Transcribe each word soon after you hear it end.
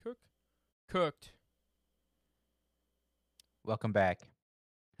Cooked. Welcome back to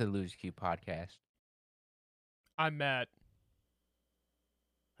the Lose Q podcast. I'm Matt.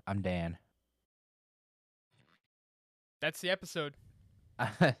 I'm Dan. That's the episode.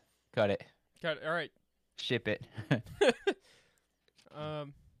 Cut it. Got it. All right. Ship it.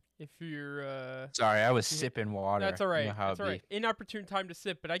 If you're Sorry, I was sipping water. that's all right. You know how That's all it right. Inopportune time to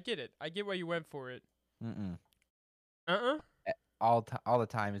sip, but I get it. I get why you went for it. be. Mm-mm. Uh-uh. All the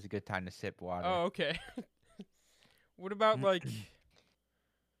time is a good time to sip water. Oh, okay. What about like?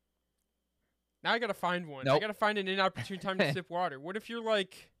 Now I gotta find one. I Nope. gotta find an inopportune time to sip water. What if you're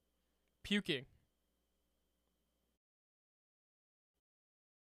like puking?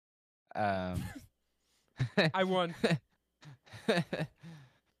 I won. Okay.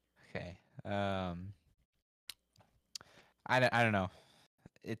 I don't know.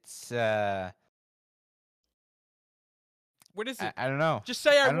 It's What is it? I don't know. Just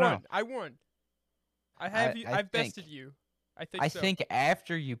say I don't won. know. I won. I have you. I I've think- bested you. I think. I so. think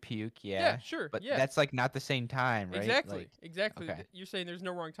after you puke, yeah. Yeah. Sure. But yeah. that's like not the same time, right? Exactly. Like, Exactly. okay. You're saying there's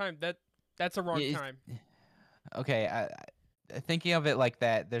no wrong time. That's a wrong Yeah, time. okay, thinking of it like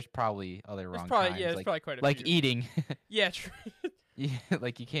that, there's probably other There's wrong probably times. there's like, probably quite a like few. eating. Yeah, true. Yeah,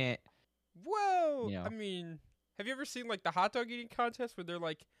 like you can't. Whoa. You know. I mean, have you ever seen like the hot dog eating contest where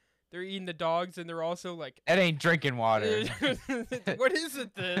they're eating the dogs and they're also like That ain't drinking water. what is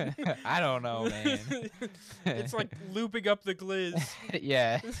it then? I don't know, man. It's like looping up the glizz.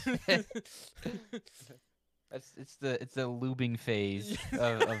 Yeah. It's the lubing phase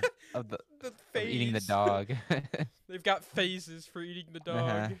of The of eating the phase. dog. They've got phases for eating the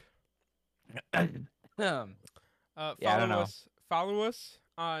dog. Um, Follow Yeah, I don't know. us. Follow us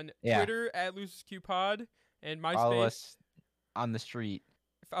on Yeah. Twitter at LosesQPod and MySpace. follow us on the street.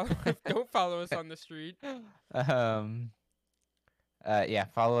 Don't follow us on the street. Yeah,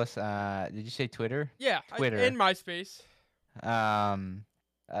 follow us. Did you say Twitter? Yeah, Twitter. and MySpace.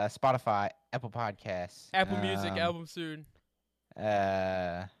 Spotify, Apple Podcasts, Apple Music album soon.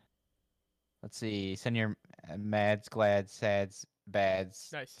 Let's see. Send your mads, glads, sads, bads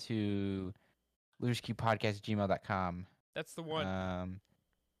Nice. to loseqpodcast@gmail.com. That's the one.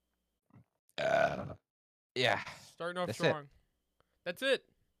 Yeah, Starting off that's it. strong. That's it.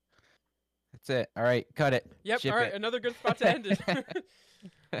 that's it. All right, cut it. Yep. Ship All right. it. Another good spot to end it.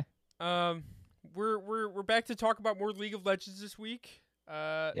 We're back to talk about more League of Legends this week.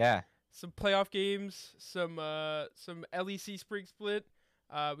 Yeah. Some playoff games. Some LEC spring split.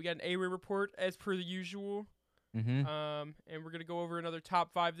 We got an A-Ray report as per the usual. Mm-hmm. And we're gonna go over another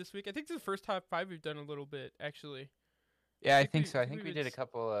top 5 this week. I think this is the first top 5 we've done a little bit actually. Yeah, I think think we- so. I I think think we did a it's-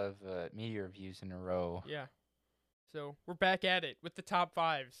 couple of media reviews in a row. Yeah. So we're back at it with the top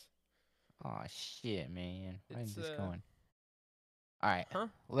 5s. Oh shit, man! Why It's, is this going? All right, Huh?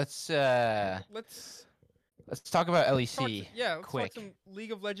 let's Let's talk about talk. LEC. Let's quick. talk some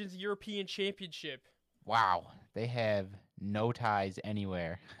League of Legends European Championship. Wow, they have no ties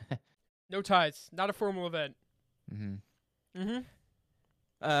anywhere. No ties. Not a formal event. Mm-hmm.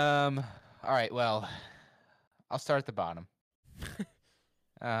 Mm-hmm. All right. Well, I'll start at the bottom.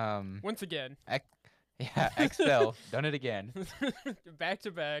 Once again. Yeah, XL done it again. Back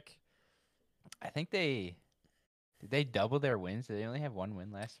to back. I think did they double their wins? Did they only have one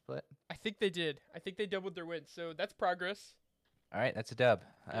win last split? I think they did. I think they doubled their wins. So that's progress. All right, that's a dub.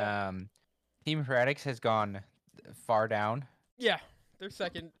 Yeah. Team Heretics has gone far down. Yeah. They're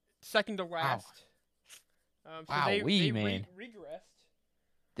second to last. So Wowee, man. regressed.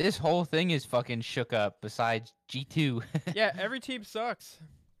 This whole thing is fucking shook up. Besides G2. Yeah, every team sucks.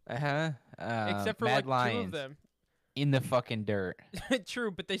 Except for Mad like Lions 2 of them. in the fucking dirt.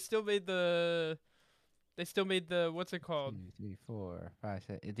 True, but they still made the what's it called? 2, 3, 4, 5,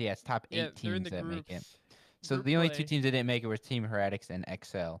 6. Yeah, it's top 8 Yeah, they're in teams the that groups. make it. So Group the only play. 2 teams that didn't make it were Team Heretics and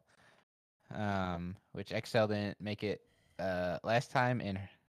XL. Which XL didn't make it last time, and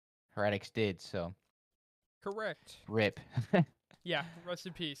Heretics did. So Correct. rip. Yeah, rest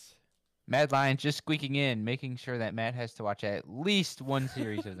in peace. Mad Lions just squeaking in, making sure that Matt has to watch at least one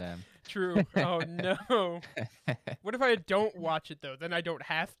series of them. True. Oh no. What if I don't watch it though? Then I don't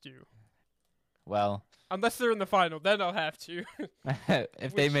have to. Well, Unless they're in the final, then I'll have to.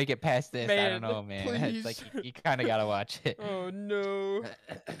 if they Which- make it past this, I man, don't know, man. please. It's like you kind of gotta watch it. Oh no.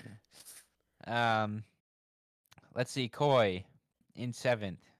 Let's see. Koi in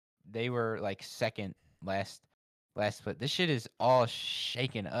 7th. They were like second last split. This shit is all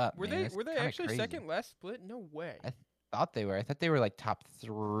shaken up. Were man. they That's were they kinda actually crazy. second last split? No way. Thought they were. I thought they were like top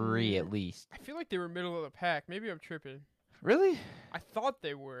 3 at least. I feel like they were middle of the pack. Maybe I'm tripping. Really? I thought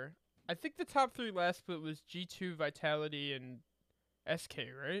they were. I think the top 3 last split was G2, Vitality, and SK,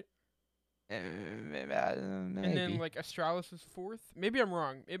 right? And then Maybe. like Astralis was fourth. Maybe I'm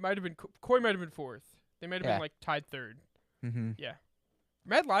wrong. It might have been Koi. Might have been fourth. They might have been Yeah. like tied third. Mhm. Yeah.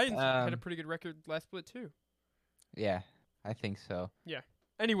 Mad Lions had a Um. pretty good record last split too. Yeah, I think so. Yeah.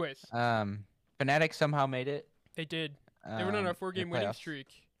 Anyways, Um. Fnatic somehow made it. they did. They went on a In the 4-game winning playoffs.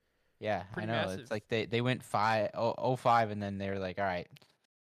 streak. Yeah, I Pretty know. massive. It's like they went 5 and then they were like, all right,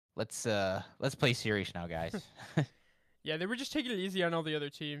 let's play serious now, guys. Yeah, they were just taking it easy on all the other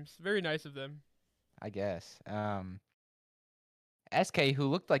teams. Very nice of them. I guess. SK, who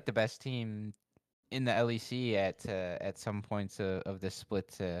looked like the best team in the LEC at some points of this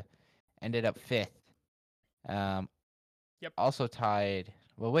split, ended up fifth. Um, Yep. also tied.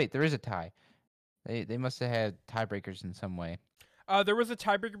 Well, wait, there is a tie. They must have had tiebreakers in some way. There was a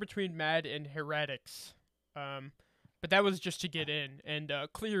tiebreaker between Mad and Heretics. But that was just to get in, and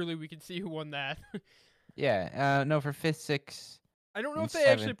clearly we can see who won that. Yeah. No, for fifth, sixth, I don't know and if they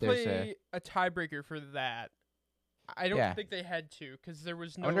actually seventh, there's play a tiebreaker for that. I don't yeah. think they had to, because there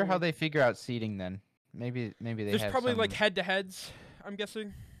was I no. wonder how they figure out seeding then. Maybe they There's have probably like some. head-to-heads. I'm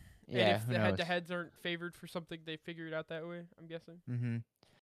guessing. And Yeah, if who the knows? head-to-heads aren't favored for something, they figure it out that way. I'm guessing. Mm-hmm.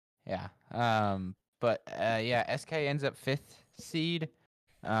 Yeah. But yeah, SK ends up fifth seed.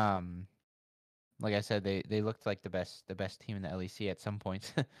 Um, like I said, they looked like the best team in the LEC at some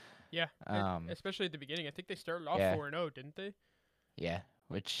points. Yeah, um, especially at the beginning. I think they started off yeah, 4-0, didn't they? yeah.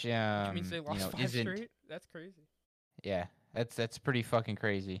 Which Which means they lost five isn't straight. That's crazy. yeah. That's pretty fucking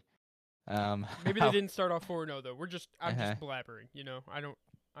crazy. Maybe they how didn't start off 4-0 though. I'm uh-huh, just blabbering. I don't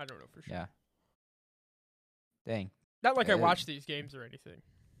know for sure. yeah. Dang. Not like I Uh, watch these games or anything.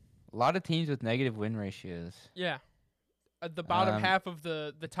 a lot of teams with negative win ratios. Yeah, the bottom Um, half of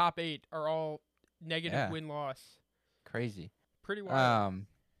the top 8 are all negative yeah, win-loss. crazy. Pretty wild.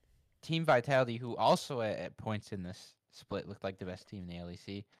 Team Vitality, who also at points in this split looked like the best team in the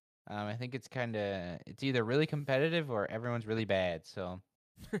LEC. I think it's either really competitive or everyone's really bad. So,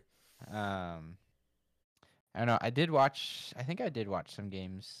 um, I don't know. I think I did watch some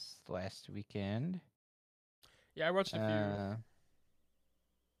games last weekend. Yeah, I watched a few.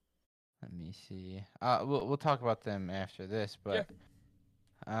 Let me see. We'll talk about them after this, Yeah,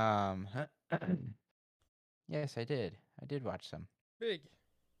 but yes, I did. I did watch some. big.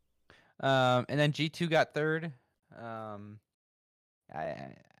 And then G2 got third. Um, I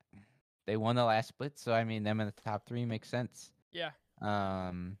they won the last split, so I mean them in the top three makes sense. Yeah.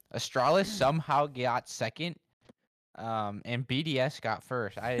 Astralis somehow got second. And BDS got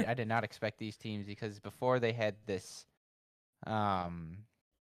first. I did not expect these teams because before they had this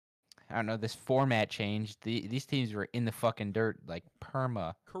I don't know, this format change. These teams were in the fucking dirt like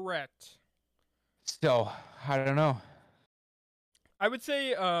perma. Correct. So, I don't know. I would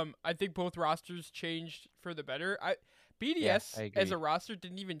say I think both rosters changed for the better. Yeah, BDS I as agree. a roster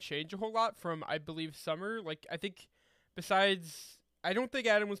didn't even change a whole lot from I believe summer. Like I think besides I don't think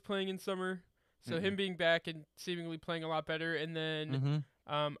Adam was playing in summer. So him Mm-mm. being back and seemingly playing a lot better, and then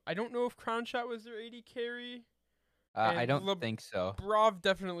Mhm. I don't know if Crown Shot was their AD carry, I and don't think so. Brov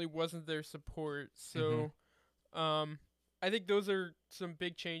definitely wasn't their support. Mhm. So I think those are some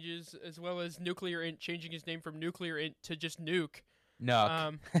big changes, as well as Nuclear Int changing his name from Nuclear Int to just Nuke. Nuck.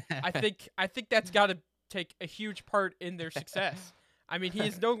 Um, I think that's got to take a huge part in their success. I mean, he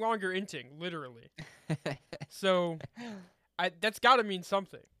is no longer inting, literally. So that's got to mean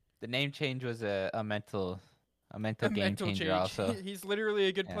something. The name change was a mental A game mental changer change. also. He's literally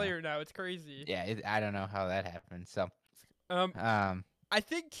a good Yeah. player now. It's crazy. Yeah, I don't know how that happened. So, Um, um I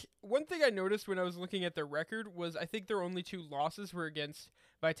think one thing I noticed when I was looking at their record was I think their only two losses were against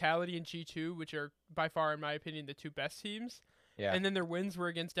Vitality and G2, which are by far, in my opinion, the two best teams. yeah. And then their wins were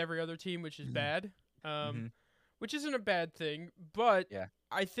against every other team, which is bad. Mhm. Which isn't a bad thing, but Yeah.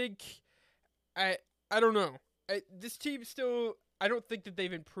 I think I I don't know. This team still. I don't think that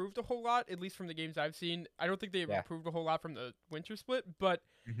they've improved a whole lot, at least from the games I've seen. I don't think they've Yeah. improved a whole lot from the winter split, but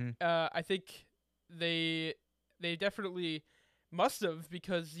Mhm. I think they definitely must have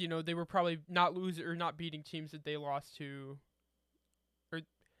because they were probably not losing or not beating teams that they lost to. Or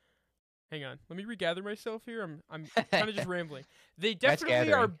hang on, let me regather myself here. I'm kind of just rambling. They That's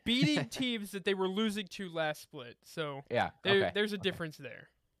definitely are gathering. beating teams that they were losing to last split. So Yeah. Okay. there's a Okay. difference there.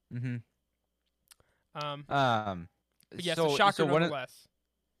 Mhm. Um, Um but yes, a so shocker one nonetheless.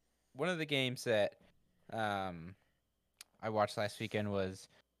 of the games that um I watched last weekend was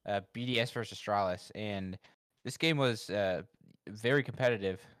BDS versus Astralis, and this game was very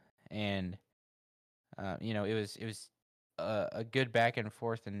competitive, and it was a good back and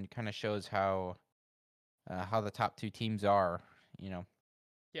forth, and kind of shows how the top two teams are, you know.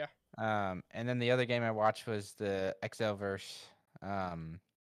 Yeah. And then the other game I watched was the XL versus um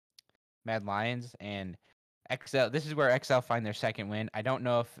Mad Lions, and XL. This is where XL find their second win. I don't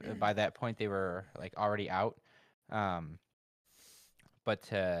know if by that point they were like already out, um, but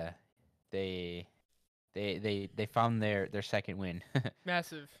they found their second win.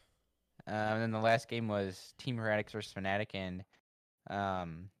 Massive. And then the last game was Team Heretics versus Fnatic, and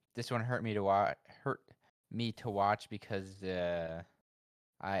this one hurt me to watch. Hurt me to watch because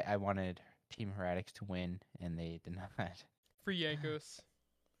I wanted Team Heretics to win, and they did not. Free Yankos.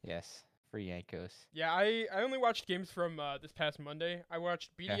 Yes, for Yankos. Yeah, I only watched games from this past Monday. I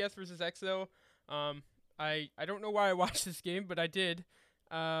watched Yeah. BDS versus XL. I don't know why I watched this game, but I did.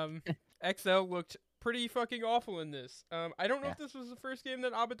 XL looked pretty fucking awful in this. I don't know Yeah. if this was the first game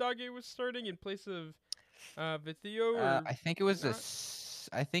that Abadage was starting in place of Vithio or I think it was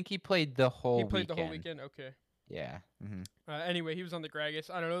not. I think he played the whole He played weekend. the whole weekend. Okay. Yeah. Mm-hmm. Anyway, he was on the Gragas.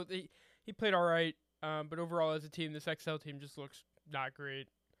 I don't know. He played all right. But overall, as a team, this XL team just looks not great.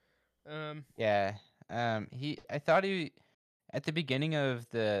 Yeah. I thought he at the beginning of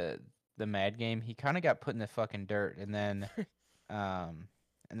the Mad game, he kind of got put in the fucking dirt, and then um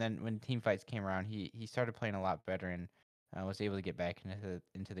when team fights came around, he started playing a lot better and was able to get back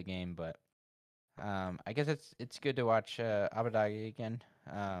into the game. But I guess it's good to watch Abadagi again.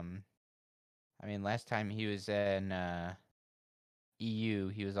 I mean, last time he was in EU,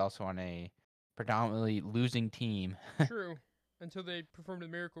 he was also on a predominantly losing team. True. Until they performed a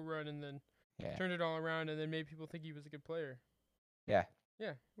miracle run and then Yeah. turned it all around and then made people think he was a good player. Yeah.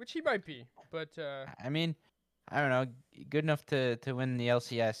 Yeah, which he might be, but I mean, I don't know, good enough to win the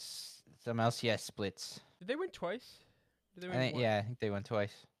LCS, some LCS splits. did they win twice? Did they I win think once? yeah, I think they won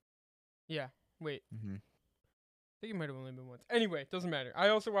twice. Yeah. Wait, Mm-hmm. I think it might have only been once. Anyway, doesn't matter. I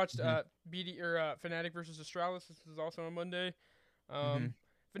also watched Mhm. BD or Fnatic versus Astralis. This was also on Monday. Mhm.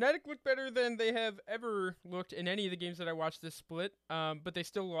 Fnatic looked better than they have ever looked in any of the games that I watched this split. But they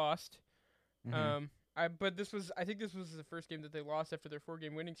still lost. Mhm. But I think this was the first game that they lost after their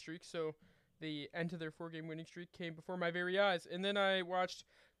 4-game winning streak. So the end to their 4-game winning streak came before my very eyes. And then I watched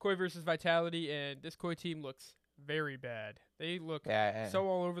Koi versus Vitality, and this Koi team looks very bad. They look Yeah. so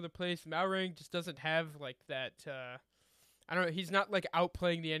all over the place. Malrang just doesn't have like that. I don't know. He's not like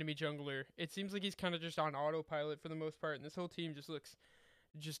outplaying the enemy jungler. It seems like he's kind of just on autopilot for the most part, and this whole team just looks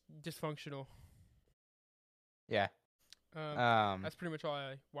just dysfunctional. Yeah. That's pretty much all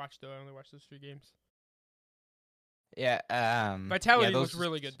I watched though. I only watched those 3 games. Yeah. Vitality those looks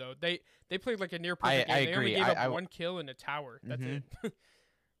really good though. They played like a near perfect game. I They only agree. gave up 1 kill in a tower. That's Mhm. it.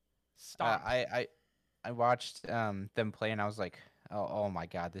 Stop. I watched them play, and I was like, oh my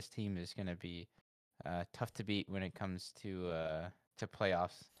god, this team is gonna be tough to beat when it comes to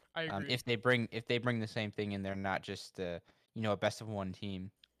playoffs. I agree. If they bring the same thing and they're not just a best of one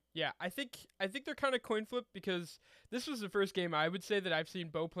team. Yeah, I think they're kind of coin flip because this was the first game I would say that I've seen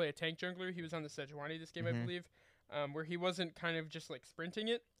Bo play a tank jungler. He was on the Sejuani this game, I Mhm. believe, where he wasn't kind of just like sprinting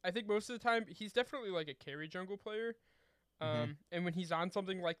it. I think most of the time he's definitely like a carry jungle player. Mhm. And when he's on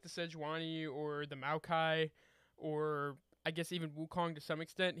something like the Sejuani or the Maokai, or I guess even Wukong to some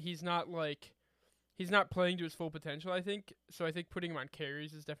extent, he's not playing to his full potential. I think so. I think putting him on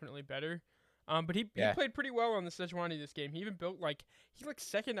carries is definitely better. But he Yeah. played pretty well on the Sejuani this game. He even built he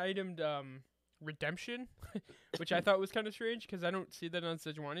second itemed redemption, which I thought was kind of strange because I don't see that on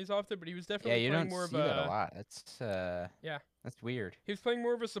Sejuani's often. But he was Yeah, definitely you playing don't more of see that a a lot. That's weird. he was playing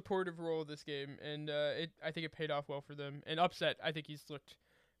more of a supportive role this game, and I think it paid off well for them. And Upset, I think he's looked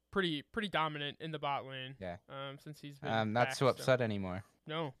pretty dominant in the bot lane. Yeah. Since he's been Not so back, upset anymore.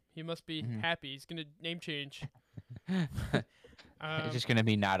 No, he must be Mhm. happy. He's gonna name change. It's just gonna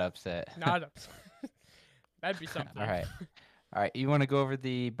be not upset. Not upset. That'd be something. All right. All right. You want to go over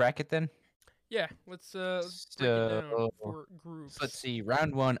the bracket then? Yeah, let's break it down for groups. Let's see.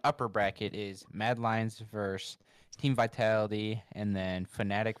 Round 1 upper bracket is Mad Lions versus Team Vitality, and then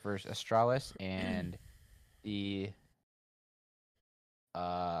Fnatic versus Astralis, and the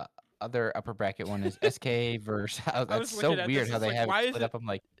other upper bracket one is SK versus. I That's was so looking at weird this, how it's they like, have why it is split it? up. I'm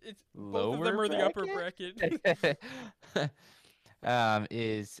like, It's both of them lower are the upper bracket.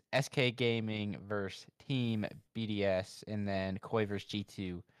 is SK Gaming versus Team BDS, and then Koi versus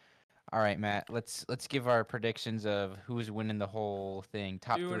G2. All right, Matt. Let's give our predictions of who's winning the whole thing.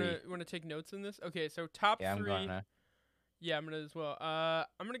 Top Do you 3. wanna take notes in this? Okay, so top Yeah, I'm 3. gonna. Yeah, I'm gonna as well.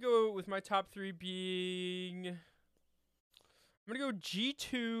 I'm gonna go with my top 3 being. I'm gonna go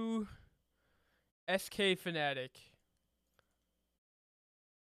G2, SK Fnatic.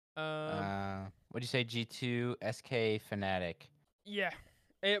 What'd you say? G2, SK, Fnatic. Yeah,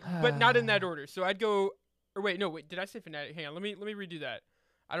 but not in that order. So I'd go. Or wait, no, wait. Did I say Fnatic? Hang on. Let me redo that.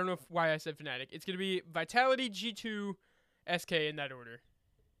 I don't know why I said Fnatic. It's gonna be Vitality, G2, SK in that order.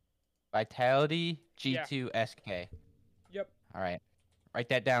 Vitality, Yeah. G2, SK. Yep. All right. Write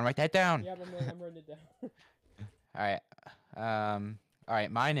that down. Write that down. Yeah, I'm writing it down. All right. All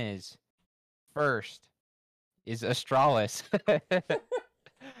right. Mine is first is Astralis.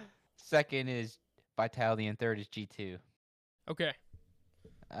 Second is Vitality, and third is G2. Okay.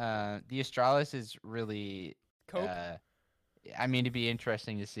 The Astralis is really, Cope. I mean, it'd be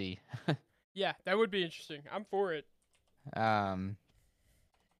interesting to see. Yeah, that would be interesting. I'm for it. Um,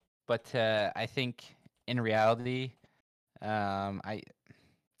 but I think in reality, I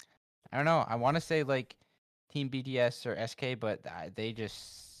don't know. I want to say like Team BTS or SK, but they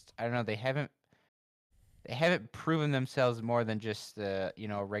just I don't know. They haven't proven themselves more than just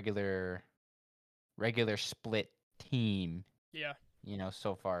regular split team. Yeah,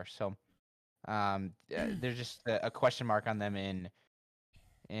 So far. So there's just a question mark on them in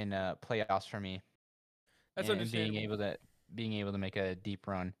playoffs for me, that's and understandable. being able to make a deep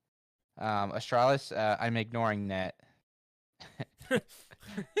run. Astralis, I'm ignoring that,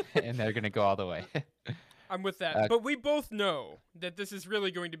 and they're gonna go all the way. I'm with that. But we both know that this is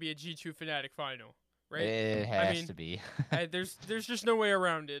really going to be a G2 Fnatic final, right? It I has mean, to be. there's just no way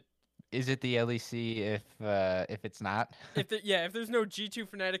around it. Is it the LEC if it's not? If there's no G2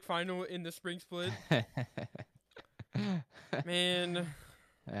 Fnatic final in the spring split, man,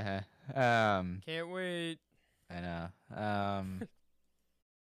 can't wait. I know.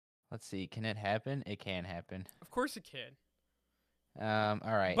 Let's see. Can it happen? It can happen. Of course it can.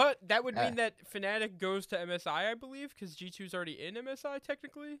 All right. But that would mean that Fnatic goes to MSI, I believe, because G2's already in MSI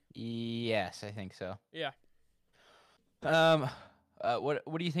technically. Yes, I think so. Yeah.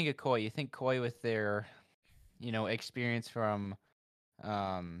 What do you think of Koi? You think Koi with their, experience from,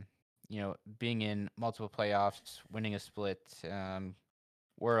 being in multiple playoffs, winning a split,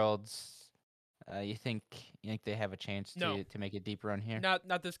 worlds, you think they have a chance No. to make a deep run here?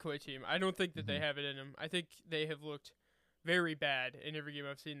 Not this Koi team. I don't think that they Mhm. have it in them. I think they have looked very bad in every game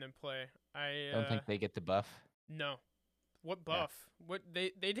I've seen them play. Don't think they get the buff. No. What Yeah. buff? What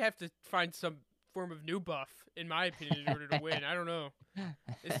they'd have to find some form of new buff, in my opinion, in order to win. I don't know.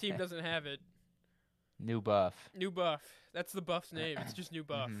 This team doesn't have it. New buff. New buff. That's the buff's name. It's just new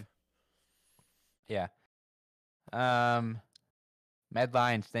buff. Mhm. Yeah. Mad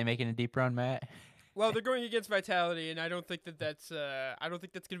Lions, they making a deep run, Matt? Well, they're going against Vitality, and I don't think that's I don't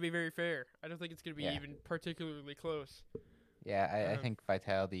think that's going to be very fair. I don't think it's going to be Yeah. even particularly close. Yeah, I think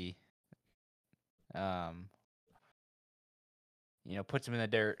Vitality, um, puts them in the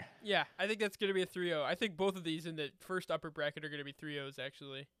dirt. Yeah, I think that's going to be a 3-0. I think both of these in the first upper bracket are going to be 3-0s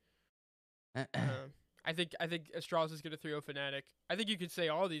actually. I think Astralis is going to 3-0 Fnatic. I think you could say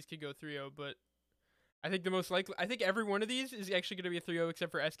all of these could go 3-0, but I think the most likely I think every one of these is actually going to be a 3-0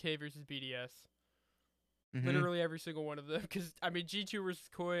 except for SK versus BDS. Mhm. Literally every single one of them, because I mean G2 versus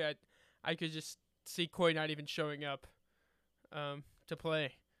Koi, I could just see Koi not even showing up to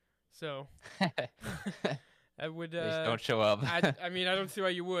play. So I would They just don't show up. I mean I don't see why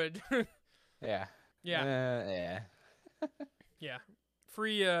you would. Yeah. Yeah. Yeah. Yeah.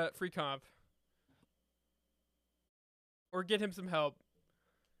 Free comp. Or get him some help.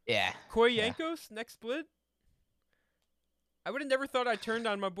 Yeah. Koi Yeah. Yankos next split? I would have never thought I turned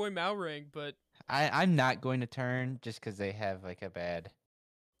on my boy Malrang, but I'm not going to turn just because they have like a bad,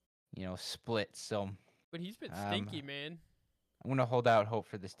 split. So he's been stinky, man. I'm gonna hold out hope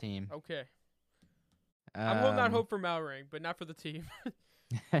for this team. Okay. I'm holding out hope for Malrang, but not for the team.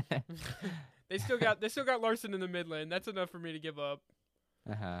 They still got Larson in the mid lane. That's enough for me to give up.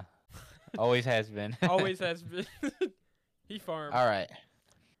 Uh-huh. Always has been. Always has been. He farmed. All right.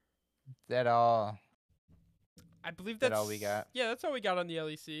 Is that all? I believe That that's all we got? Yeah, that's all we got on the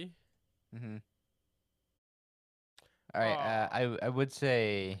LEC. Mm-hmm. All right. I would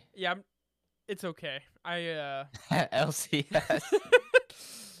say. Yeah, it's okay. LCS.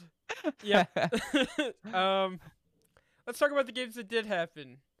 Yep. Let's talk about the games that did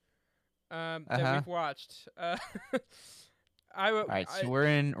happen. That we've watched. All right, so we're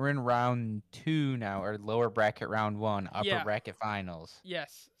in round 2 now, or lower bracket round 1, upper bracket finals.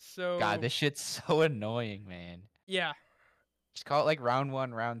 Yes. So God, this shit's so annoying, man. Yeah. Just call it like round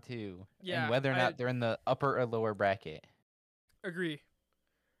 1, round 2. Yeah. And whether or not they're in the upper or lower bracket. Agree.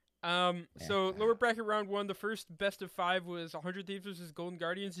 So lower bracket round 1, the first best of 5 was 100 Thieves versus Golden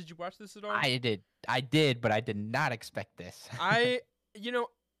Guardians. Did you watch this at all? I did, but I did not expect this. I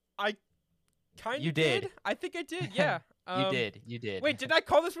kind of You did. I think I did. Yeah. You did. Wait, did I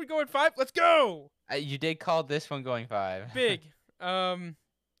call this one going 5? Let's go. You did call this one going 5. Big.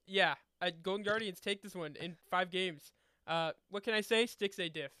 Yeah. Golden Guardians take this one in 5 games. What can I say? Sticks a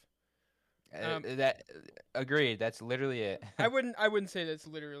diff. That agreed. That's literally it. I wouldn't say that's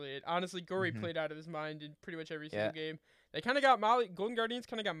literally it. Honestly, Gory hmm played out of his mind in pretty much every single Yeah. game. They kind of Golden Guardians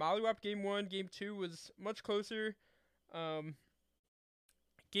kind of got mollywopped game 1. Game 2 was much closer. Um,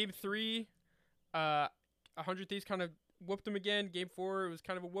 game 3, 100 Thieves kind of whooped them again. Game 4, it was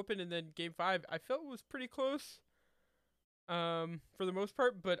kind of a whooping, and then game 5, I felt it was pretty close. For the most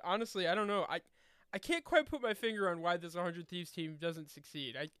part, but honestly, I don't know. I can't quite put my finger on why this 100 Thieves team doesn't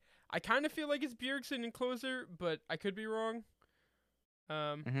succeed. I kind of feel like it's Bjergsen and Closer, but I could be wrong.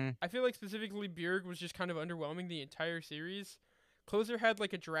 hmm I feel like specifically Bjerg was just kind of underwhelming the entire series. Closer had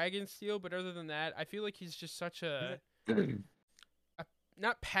like a dragon steal, but other than that, I feel like he's just such a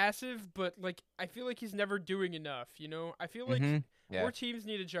not passive, but like I feel like he's never doing enough. I feel like Yeah. more teams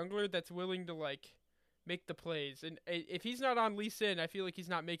need a jungler that's willing to like make the plays, and if he's not on Lee Sin, I feel like he's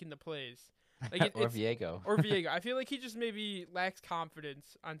not making the plays. Like Or it's Viego. or Viego. I feel like he just maybe lacks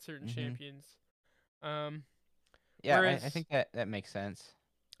confidence on certain hmm champions. Um, Yeah, I whereas think that makes sense.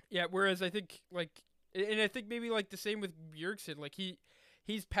 Yeah, whereas I think like, and I think maybe like the same with Bjergsen. Like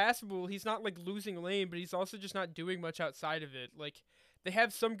he's passable. He's not like losing lane, but he's also just not doing much outside of it. Like they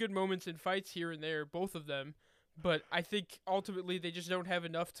have some good moments in fights here and there, both of them. But I think ultimately they just don't have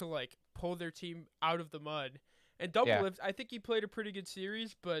enough to like pull their team out of the mud. And Yeah. Doublelift, I think he played a pretty good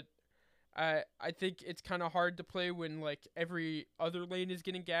series, but I think it's kind of hard to play when like every other lane is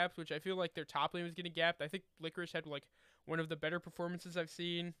getting gapped, which I feel like their top lane was getting gapped. I think Licorice had like one of the better performances I've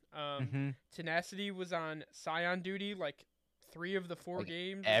seen. hmm Tenacity was on Scion duty like 3 of the 4 Like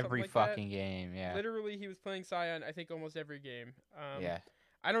games or something every like that. fucking game. Yeah. Literally, he was playing Scion I think almost every game. Yeah.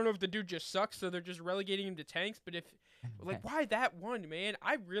 I don't know if the dude just sucks, so they're just relegating him to tanks. But if like why that one, man?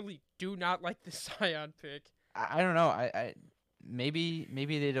 I really do not like the Scion pick. I don't know. I maybe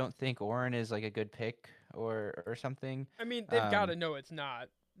they don't think Orin is like a good pick or something. I mean, they've got Um, to know it's not.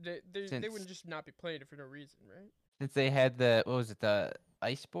 They since wouldn't just not be playing it for no reason, right? since they had the what was it, the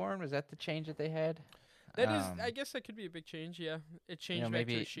Iceborne? Was that the change that they had? That is, I guess that could be a big change. Yeah, it changed back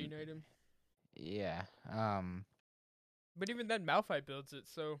to a Maybe Sheen item. yeah. But even then, Malphite builds it,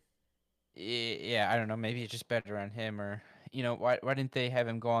 so Yeah, I don't know. Maybe it's just better on him, or why didn't they have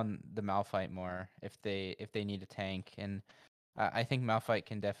him go on the Malphite more if they need a tank? And I think Malphite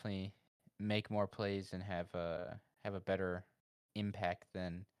can definitely make more plays and have a better impact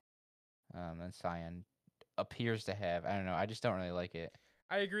than Cyan appears to have. I don't know. I just don't really like it.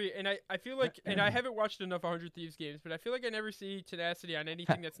 I agree. And I feel like, and I haven't watched enough 100 Thieves games, but I feel like I never see Tenacity on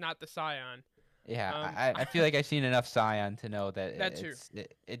anything that's not the Scion. Yeah, Um, I feel like I've seen enough Cyan to know that that too.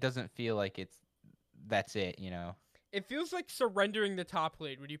 it doesn't feel like that's it. It feels like surrendering the top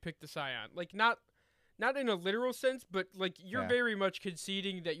lane when you pick the Scion. Like not in a literal sense, but like you're Yeah. very much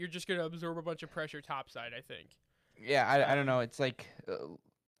conceding that you're just gonna absorb a bunch of pressure topside. I think. Yeah, I don't Um, know. It's like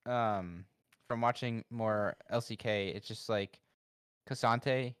from watching more LCK, it's just like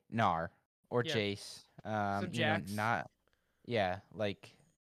Cassante, Gnar, or yeah. Jace. Some Jax. Not yeah, like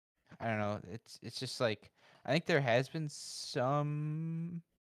I don't know. It's just like I think there has been some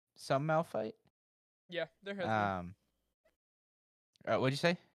Malphite. Yeah, there has been. Um, what'd you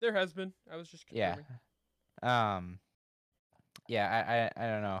say? There has been. I was just Yeah. confirming. Um, yeah. I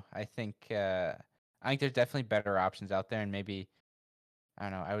don't know. I think there's definitely better options out there, and maybe I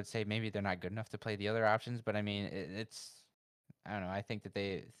don't know. I would say maybe they're not good enough to play the other options, but I mean it's I don't know. I think that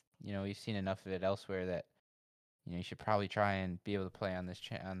we've seen enough of it elsewhere that you should probably try and be able to play on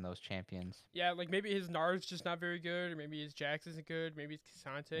on those champions. Yeah, like maybe his Nard's just not very good, or maybe his Jax isn't good, maybe it's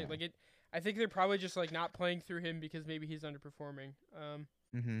Cassante. Yeah. Like it, I think they're probably just like not playing through him because maybe he's underperforming.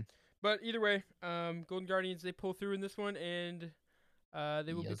 Mhm. But either way, Golden Guardians they pull through in this one, and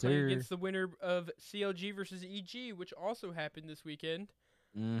they will be Yes, playing sir. against the winner of CLG versus EG, which also happened this weekend.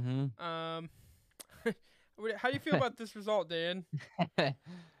 Mhm. Um, how do you feel about this result, Dan?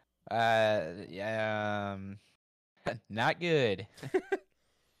 Yeah. Not good.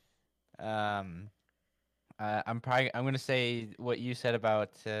 Um. I'm gonna say what you said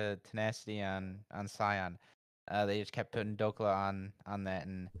about tenacity on Scion. They just kept putting Dokla on that,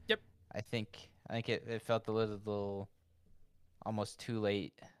 and Yep. I think it felt a little almost too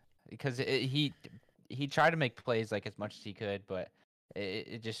late because he tried to make plays like as much as he could, but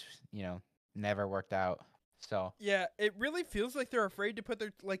it just never worked out. So Yeah, it really feels like they're afraid to put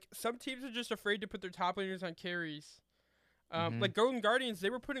their like some teams are just afraid to put their top laners on carries. hmm Like Golden Guardians, they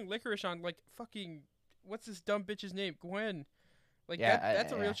were putting Licorice on like fucking what's this dumb bitch's name? Gwen. Like yeah,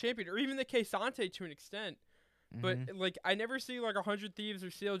 that's a real yeah. champion, or even the Sante to an extent. But hmm like I never see like 100 Thieves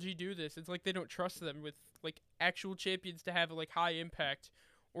or CLG do this. It's like they don't trust them with like actual champions to have like high impact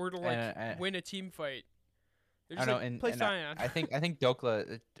or to like and win a team fight. They're I just don't like know, play and Sion. I think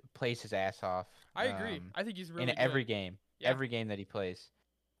Dokla plays his ass off. I agree. I think he's In really good. Yeah, every game that he plays.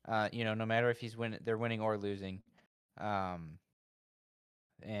 No matter if they're winning or losing. Um,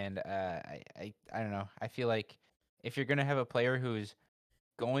 and I don't know. I feel like if you're gonna have a player who's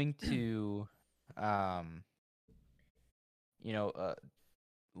going to, um, you know, uh,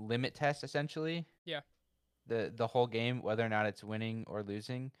 limit test essentially yeah, the whole game, whether or not it's winning or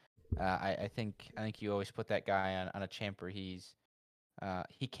losing. I think you always put that guy on a champ where he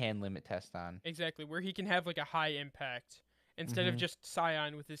can limit test on. exactly. Where he can have like a high impact instead of Hmm. just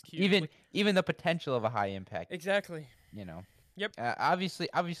Sion with his Qs. Even Like even the potential of a high impact. exactly. You know, Yep. obviously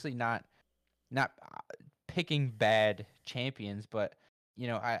not picking bad champions, but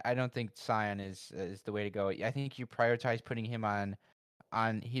I don't think Sion is the way to go. I think you prioritize putting him on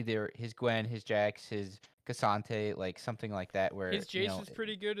either his Gwen, his Jax, his Cassante, like something like that, where His Jace is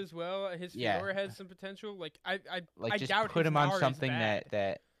pretty good as well. His yeah, Fiora has some potential. Like like I just doubt put his him on Gnar is something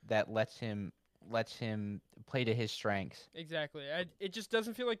bad. that lets him play to his strengths. Exactly. It just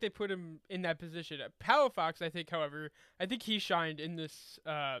doesn't feel like they put him in that position. Palafox, I think, however, I think he shined in this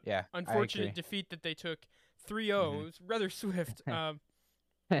Yeah, I unfortunate agree. defeat that they took 3-0. Hmm. It was rather swift.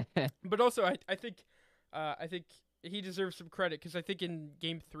 But also I think he deserves some credit because I think in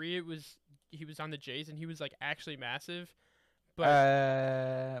game 3 he was on the Jays and he was like actually massive.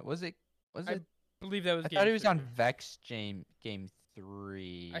 But Was it? Was I it? believe that was I thought game he was 3. on Vex game I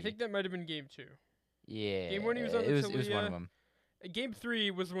 3. think that might have been game 2. Game 1 he was Yeah, on the it was one of Talia. them. Game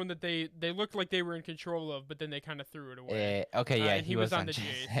 3 was the one that they looked like they were in control of, but then they kind of threw it away. Okay, yeah, And he he was was on on the Jace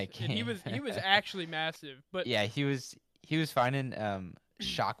Jace, that and he game. was he was actually massive. But Yeah, he was finding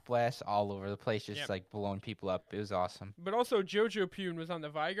shock blasts all over the place, yeah, just like blowing people up. It was awesome. but also Jojo Pune was on the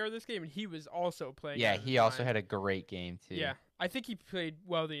Vigar this game, and he was also playing Yeah, out of his he also mind. had a great game too. Yeah, I think he played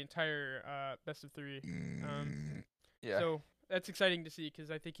well the entire best of 3. Um, Mm, yeah, so that's exciting to see because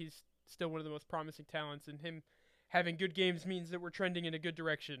I think he's still one of the most promising talents, and him having good games means that we're trending in a good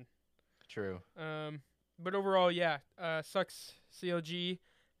direction. true. But overall, yeah, sucks CLG.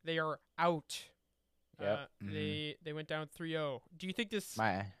 They are out. Yep. They went down 3-0. Do you think this?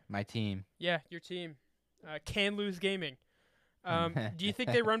 My team. Yeah, your team can lose gaming. Do you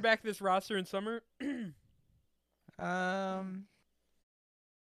think they run back this roster in summer? um,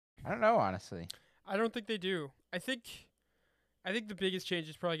 I don't know honestly. I don't think they do. I think the biggest change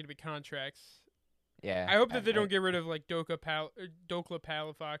is probably going to be contracts. Yeah, I hope that they don't get rid of like Dokla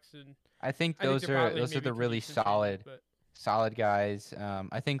Palafox, and I think I think those their are bot lane those are maybe the could really use some changes. But solid guys.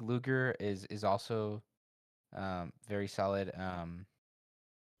 I think Luger is also very solid.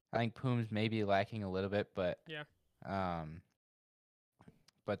 I think Pooms may be lacking a little bit, but yeah, um,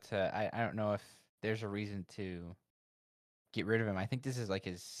 I don't know if there's a reason to get rid of him. I think this is like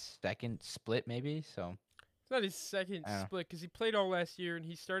his second split, maybe. So it's not his second I don't split because he played all last year and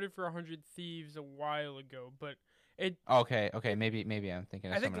he started for 100 Thieves a while ago. But it know. Okay, maybe I'm thinking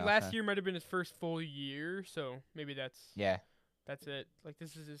of I think someone else. last Then. year might have been his first full year, so maybe Yeah. that's it. Like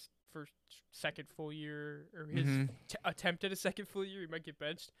this is his second full year or his Mhm. attempt at a second full year. He might get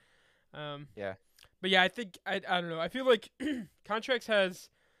benched. Um, Yeah. but yeah, I think I don't know. I feel like contracts has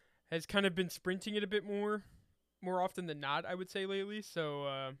kind of been sprinting it a bit more often than not. I would say lately.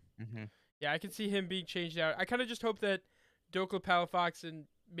 So Mhm. yeah, I can see him being changed out. I kind of just hope that Dokla Palafox and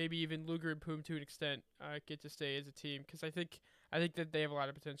maybe even Luger and Poom to an extent get to stay as a team because I think that they have a lot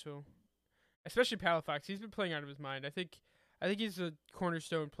of potential, especially Palafox. He's been playing out of his mind. I think he's a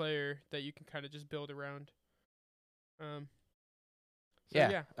cornerstone player that you can kind of just build around. Um, so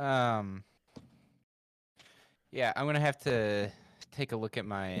Yeah. yeah, Yeah. I'm gonna have to take a look at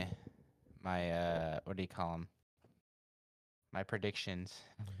my what do you call them? My predictions.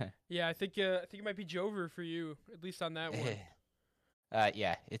 yeah. I think it might be Jover for you at least on that one.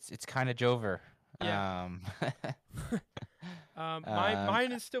 Yeah. It's kind of Jover. Yeah. Um. um.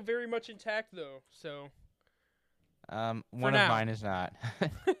 Mine is still very much intact though. So for One of now, mine is not.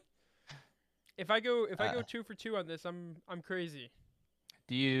 if I go 2 for 2 on this, I'm crazy.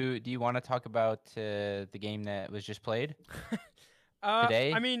 Do you want to talk about the game that was just played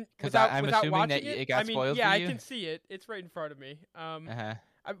today? I mean, Because without I'm without assuming that watching it, it I got mean, spoiled yeah, for I you. can see it. It's right in front of me. Uh-huh.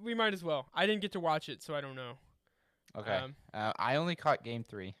 We might as well. I didn't get to watch it, so I don't know. Okay. Um, I only caught game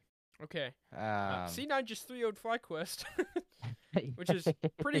 3. okay. Um. C9 just 3-0'd FlyQuest, which is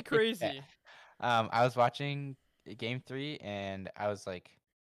pretty Yeah. crazy. I was watching game 3 and I was like,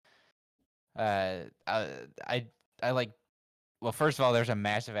 uh, I, I, I like. Well, first of all, there's a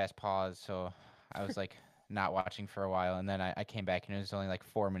massive ass pause, so I was like not watching for a while, and then I came back and it was only like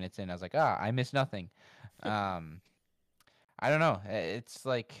 4 minutes in. I was like, I missed nothing. Um, I don't know. It's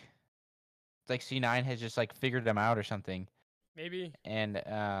like It's like C9 has just like figured them out or something, Maybe. and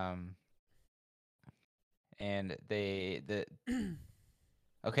they the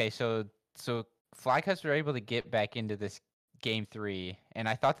okay, so FlyQuest were able to get back into this game 3, and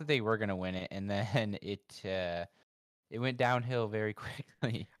I thought that they were gonna win it, and then it went downhill very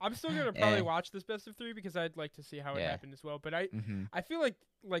quickly. I'm still gonna probably And watch this best of 3 because I'd like to see how it yeah, happened as well. But I mhm, I feel like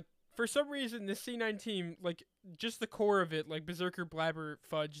for some reason this C9 team, like just the core of it, like Berserker, Blabber,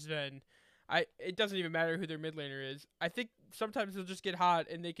 Fudge, Zen, it doesn't even matter who their mid laner is. I think sometimes they'll just get hot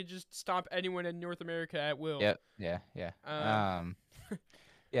and they can just stomp anyone in North America at will. yep, yeah, yeah, Um,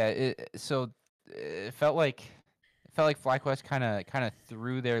 yeah. So it felt like FlyQuest kind of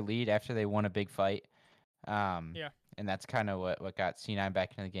threw their lead after they won a big fight. Um, yeah, and that's kind of what got C9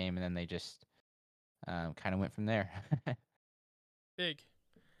 back into the game, and then they just kind of went from there. big.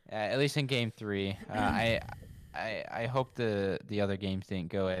 At least in game 3, I hope the other games didn't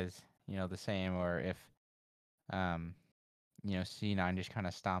go as the same, or if um C9 just kind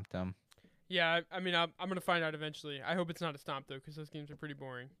of stomped them. Yeah, I mean, I'm gonna find out eventually. I hope it's not a stomp though, because those games are pretty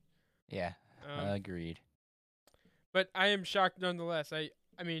boring. Yeah, Um, agreed. but I am shocked nonetheless. I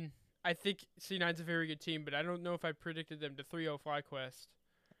mean, I think C9's a very good team, but I don't know if I predicted them to 3-0 FlyQuest.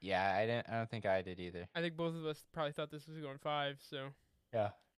 Yeah, I don't think I did either. I think both of us probably thought this was going 5. So, Yeah.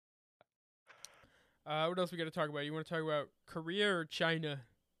 what else we got to talk about? You want to talk about Korea or China?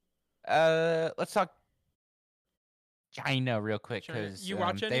 Let's talk China real quick China. because You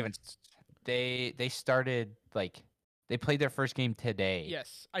watch they any? haven't. They started like they played their first game today.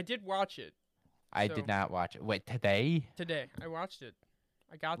 Yes, I did watch it. I So did not watch it. Wait, today? today I watched it.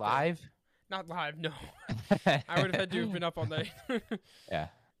 I got there. Live? Not live, no. I would have had to have been up all night. Yeah.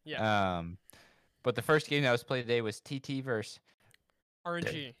 Yeah. But the first game that was played today was TT versus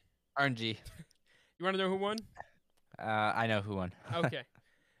RNG. RNG. You want to know who won? I know who won. Okay.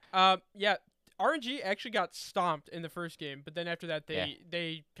 Yeah. RNG actually got stomped in the first game, but then after that Yeah.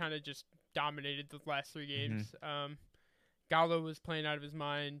 they kind of just dominated the last 3 Mhm. games. Gallo was playing out of his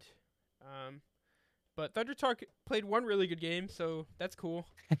mind. But Thunder Talk played one really good game, so that's cool.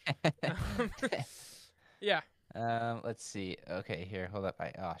 Yeah. Let's see. Okay, here, hold up.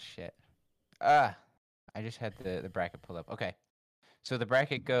 Oh shit. I just had the bracket pulled up. Okay. So the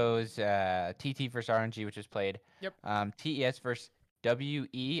bracket goes TT versus RNG, which was played. Yep. TES versus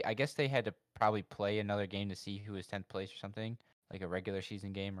WE. I guess they had to probably play another game to see who was 10th place or something, like a regular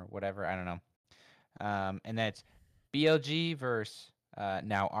season game or whatever. I don't know. And that's BLG versus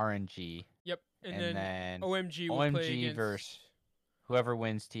now RNG. Yep. And And then then OMG will play OMG against. versus whoever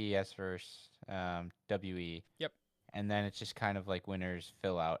wins TES versus WE. Yep. And then it's just kind of like winners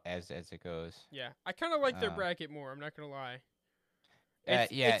fill out as it goes. Yeah, I kind of like their Um, bracket more. I'm not gonna lie.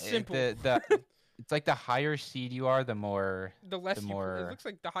 It's yeah, it's simple. the it's like the higher seed you are, the more The less the you, it more looks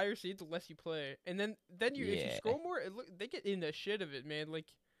like the higher seed, the less you play, and then you if you yeah scroll more, they get in the shit of it, man. Like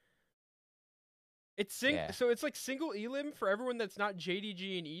it's yeah. so it's like single elim for everyone that's not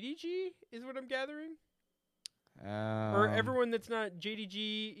JDG and EDG is what I'm gathering, or Um, everyone that's not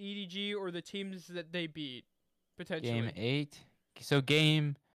JDG, EDG, or the teams that they beat potentially. game 8.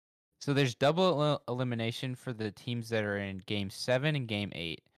 So there's double elimination for the teams that are in game 7 and game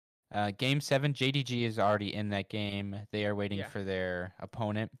 8. Game 7, JDG is already in that game. They are waiting Yeah. for their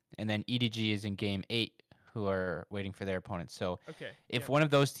opponent, and then EDG is in game 8, who are waiting for their opponent. So Okay. if Yeah. one of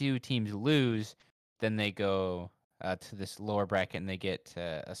those two teams lose, then they go to this lower bracket and they get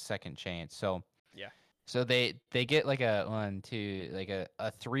a second chance. So Yeah. so they get like a 1, 2, like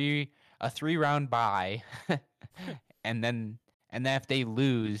a 3 round bye, and then if they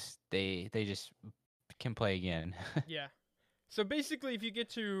lose, they just can play again. Yeah. So basically, if you get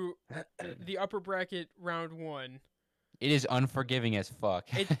to the upper bracket round 1, It is unforgiving as fuck.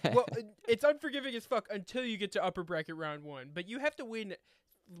 it's unforgiving as fuck until you get to upper bracket round 1. But you have to win,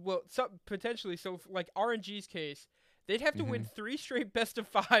 potentially. So like RNG's case, they'd have to win 3 straight best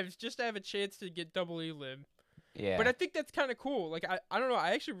of 5s just to have a chance to get double elim. Yeah. But I think that's kind of cool. Like I don't know.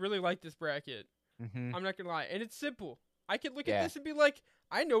 I actually really like this bracket. Mhm. I'm not gonna lie, and it's simple. I could look at Yeah. this and be like,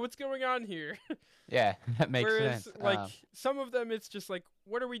 I know what's going on here. Yeah, that makes Whereas sense. like some of them, it's just like,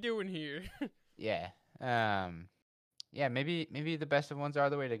 what are we doing here? Yeah. Yeah, maybe the best of ones are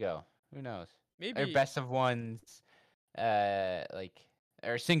the way to go. Who knows? Or Maybe best of ones like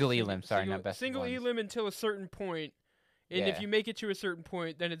or single elim, sorry, not best of single ones. elim until a certain point, and if Yeah. you make it to a certain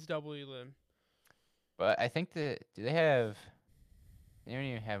point, then it's double elim. But I think they don't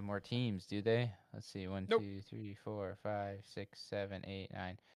even have more teams, do they? Let's see. 1, Nope. 2, 3, 4, 5, 6, 7, 8,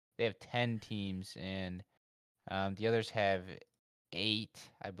 9. They have 10 teams, and the others have 8,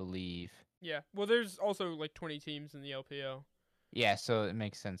 I believe. Yeah. Well, there's also like 20 teams in the LPL. Yeah, so it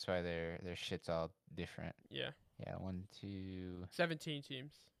makes sense why their shit's all different. Yeah, Yeah, 1, 2. 17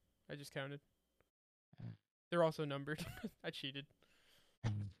 teams. I just counted. They're also numbered. I cheated.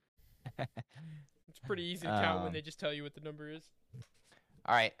 It's pretty easy to count when they um. just tell you what the number is.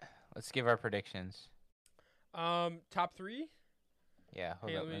 All right, let's give our predictions. Top three. Yeah,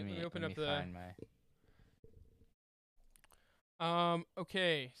 hold Hey, up. let me Let open me up the. find my.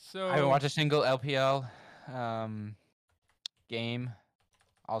 Okay, I haven't so watched a single LPL um game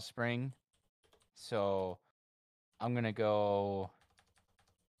all spring, so I'm gonna go.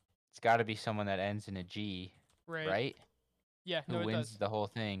 It's got to be someone that ends in a G, right. right? Yeah, Who no, it wins does. the whole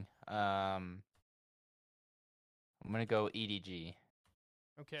thing? I'm gonna go EDG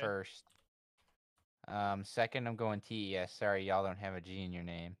Okay, first. Second, I'm going TES. Sorry, y'all don't have a G in your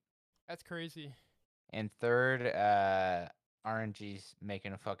name. that's crazy. And third, RNG's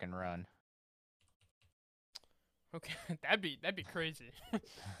making a fucking run. Okay, that'd be crazy.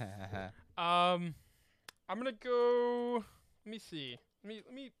 Um, I'm gonna go. Let me see.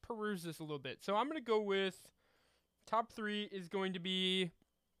 Let me peruse this a little bit. So I'm gonna go with top three is going to be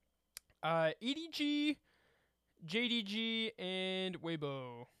EDG, JDG, and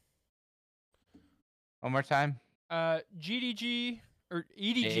Weibo. One more time. GDG or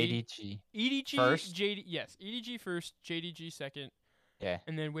EDG, ADG EDG, first. JD. Yes, EDG first, JDG second, Yeah,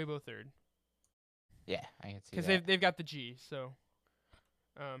 and then Weibo third. yeah, I can see Because that. they've got the G, so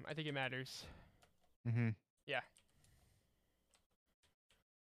I think it matters. Mhm. Yeah.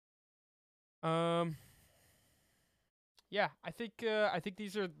 Um. Yeah, I think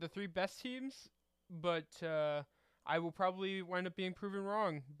these are the three best teams, but I will probably wind up being proven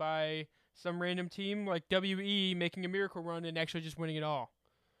wrong by some random team like WE making a miracle run and actually just winning it all.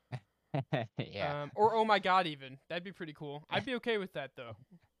 Yeah. Or oh my god, even that'd be pretty cool. I'd be okay with that though.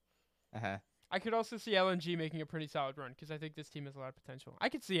 Uh-huh. I could also see LNG making a pretty solid run because I think this team has a lot of potential. I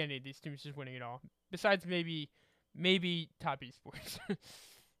could see any of these teams just winning it all. Besides maybe Top Esports.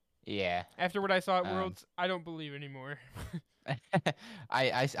 Yeah. After what I saw at Um. Worlds, I don't believe anymore.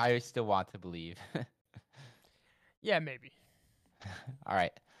 I still want to believe. Yeah, maybe. All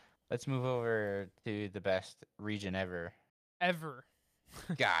right. Let's move over to the best region ever. Ever.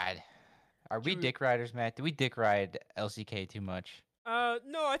 God. Are we Should we, dick riders, Matt? Do we dick ride LCK too much?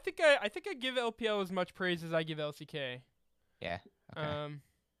 No, I think I give LPL as much praise as I give LCK. Yeah. Okay. Um,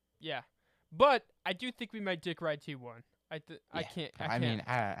 yeah, but I do think we might dick ride T1. I Yeah. can't I I can't. mean,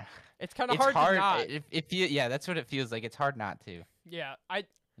 It's kind of it's hard to hard. not. If you, yeah, that's what it feels like. It's hard not to. Yeah, I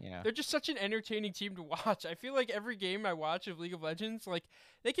You know. they're just such an entertaining team to watch. I feel like every game I watch of League of Legends, like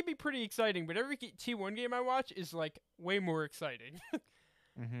they can be pretty exciting, but every T1 game I watch is like way more exciting.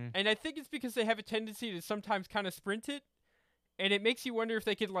 Mhm. And I think it's because they have a tendency to sometimes kind of sprint it, and it makes you wonder if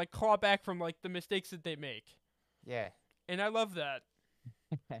they could like claw back from like the mistakes that they make. Yeah. And I love that.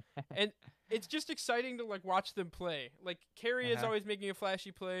 And it's just exciting to like watch them play. Like Carrie is Uh-huh. always making a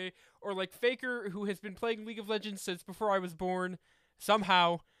flashy play, or like Faker, who has been playing League of Legends since before I was born,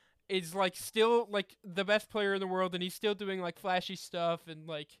 somehow is like still like the best player in the world, and he's still doing like flashy stuff and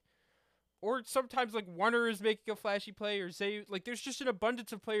like. Or sometimes like Warner is making a flashy play, or Zay. Like there's just an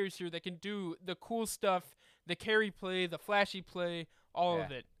abundance of players here that can do the cool stuff, the carry play, the flashy play, all Yeah.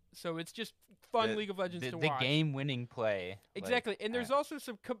 of it. So it's just fun The League of Legends to the watch. game winning play, like, Exactly, and there's also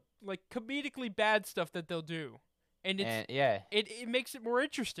some like comedically bad stuff that they'll do, and and yeah, it makes it more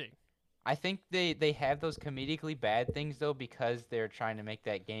interesting. I think they have those comedically bad things though because they're trying to make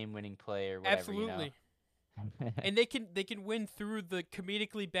that game winning play or whatever, you know. Absolutely, and they can win through the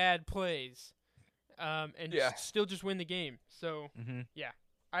comedically bad plays, and Yeah. still just win the game. So Mhm. yeah,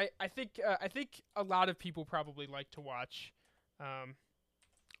 I think a lot of people probably like to watch um,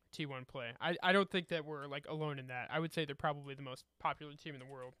 T1 play. I don't think that we're like alone in that. I would say they're probably the most popular team in the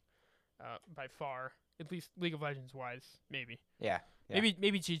world by far, at least League of Legends wise. Maybe. Yeah. Yeah.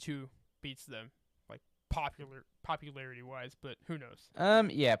 Maybe G2 beats them like popularity wise, but who knows?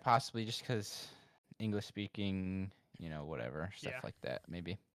 Yeah, possibly just because English speaking, whatever stuff Yeah, like that.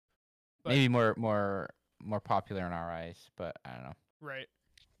 Maybe, but maybe more popular in our eyes, but I don't know. right.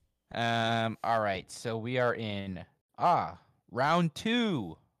 All right, so we are in round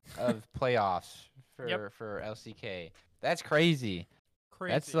 2 of playoffs Yep, for LCK. That's crazy.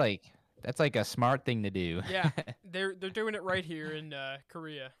 That's crazy. like that's like a smart thing to do. Yeah, they're doing it right here in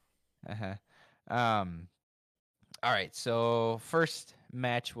Korea. Uh-huh. Um. All right. So first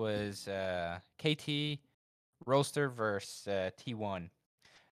match was KT Roaster versus T1.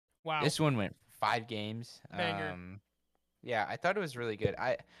 Wow, This one went 5 games. banger. Yeah, I thought it was really good.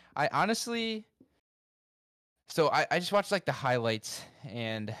 I honestly, so I just watched like the highlights,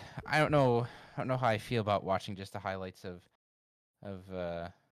 and I don't know how I feel about watching just the highlights of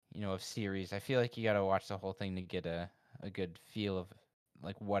of series. I feel like you got to watch the whole thing to get a good feel of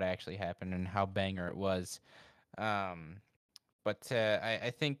like what actually happened and how banger it was. Um, but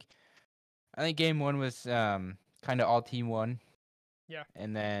I think game one was kind of all team one, Yeah,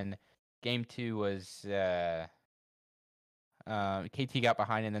 and then game two was KT got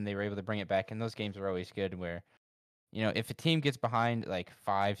behind and then they were able to bring it back. And those games are always good where if a team gets behind like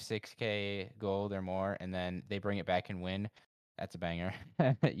 5-6K gold or more and then they bring it back and win, that's a banger.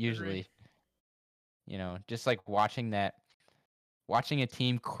 agree. Usually, just like watching a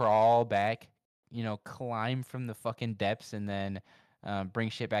team crawl back, climb from the fucking depths and then bring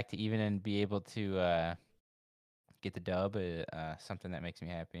shit back to even and be able to get the dub, something that makes me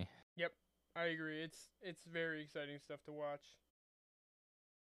happy. Yep, I agree. It's very exciting stuff to watch.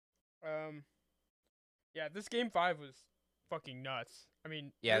 Um, yeah, this game five was fucking nuts. I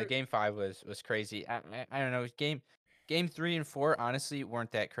mean, Yeah, the game five was crazy. I don't know. Game three and four honestly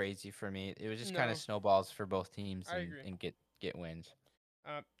weren't that crazy for me. It was just kind of no, snowballs for both teams I and agree. and get wins.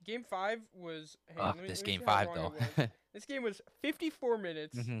 Game five was. Hang Oh, on, this let me game see how five long though. it was. This game was 54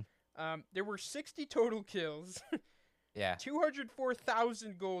 minutes. hmm There were 60 total kills, Yeah,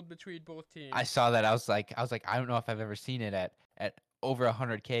 204,000 gold between both I teams. saw that. I was like, I don't know if I've ever seen it at over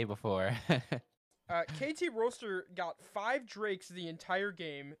 100K before. KT Roaster got 5 Drakes the entire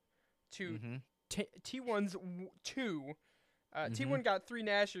game to mhm. T1's 2. Mhm. T1 got 3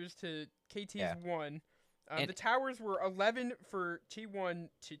 Nashers to KT's Yeah. 1. And The towers were 11 for T1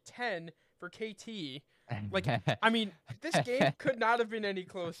 to 10 for KT. Like, I mean, this game could not have been any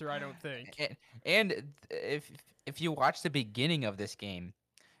closer, I don't think. and, and if you watch the beginning of this game,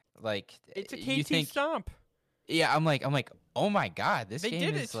 like It's a you KT think, stomp. yeah, I'm like, oh my god, this They game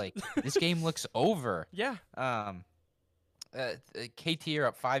did is it. like this game looks over. Yeah. Um, KT are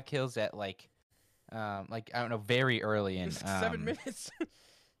up 5 kills at like I don't know, very early It in was 7 minutes.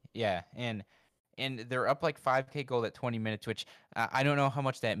 yeah, and they're up like 5K gold at 20 minutes, which I don't know how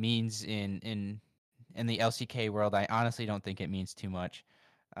much that means in the LCK world. I honestly don't think it means too much.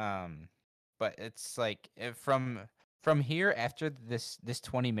 Um, but it's like from here after this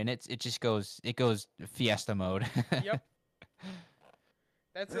 20 minutes, it goes fiesta mode. Yep.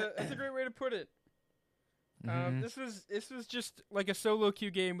 That's a great way to put it. hmm This was just like a solo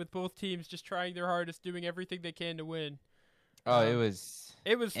queue game with both teams just trying their hardest, doing everything they can to win. Oh, it Um, was,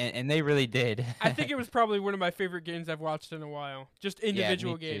 it was. and they really did. I think it was probably one of my favorite games I've watched in a while. Just Yeah, me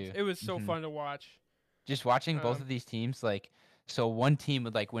individual games. too. It was so hmm fun to watch. Just watching both Um, of these teams, like, so one team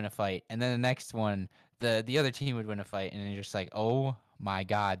would like win a fight, and then the next one, the other team would win a fight, and you're just like, oh my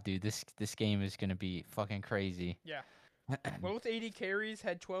god, dude, this game is gonna be fucking crazy. yeah. Both AD carries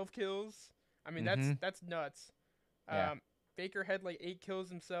had 12 kills. I mean, hmm that's nuts. Yeah. Faker had like 8 kills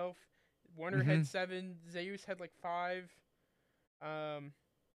himself. Warner hmm had 7. Zeus had like 5. Um,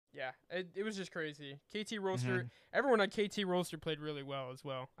 yeah, it was just crazy. KT Roaster, hmm everyone on KT Roaster played really well as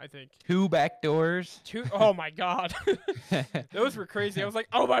well, I think. Two back doors. Oh my god. Those were crazy. I was like,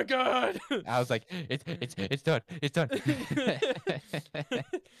 "Oh my god." I was like, it's done, it's done.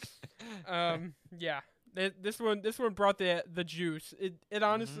 Yeah. This one brought the juice. It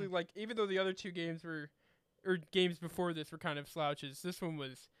honestly, hmm like, even though the other two games were or games before this were kind of slouches, this one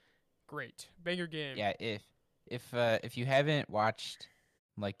was great. Banger game. Yeah, if you haven't watched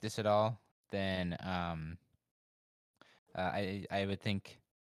like this at all, then I would think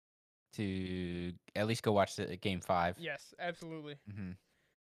to at least go watch the game five. Yes, absolutely. hmm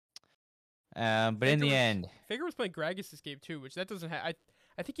but in Faker the was end, Faker was playing Gragas this game too, which that doesn't have.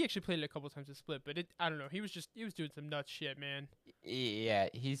 I think he actually played it a couple times to split, but I don't know. He was doing some nuts shit, man. yeah,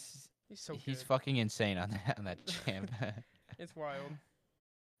 he's He's so he's good. fucking insane on that champ. It's wild.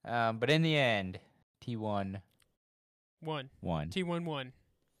 But in the end, T1 One. won. T1 won.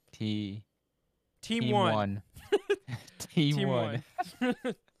 T Team Team one. won. Team Team won. one.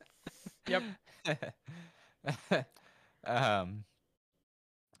 Yep. um,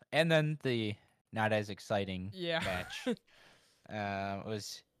 and then the not as exciting Yeah. match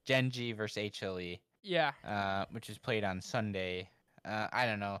was Genji versus HLE, Yeah. which was played on Sunday. I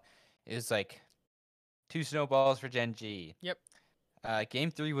don't know. It was like 2 snowballs for Genji. Yep.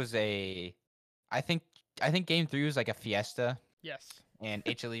 Game three was I think game three was like a fiesta, Yes. and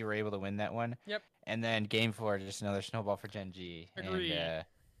HLE were able to win that one. Yep. And then game four, just another snowball for Genji. Agreed. And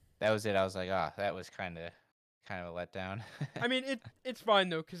that was it. I was like, that was kind of a letdown. I mean, it's fine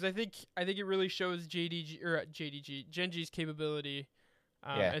though, because I think it really shows Genji's capability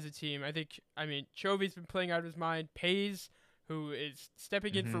Yeah. as a team. I mean, Chovy's been playing out of his mind. Pays, who is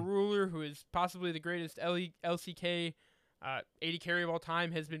stepping in for Mhm. Ruler, who is possibly the greatest LCK 80 carry of all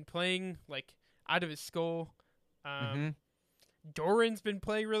time, has been playing like out of his skull. Mhm. Doran's been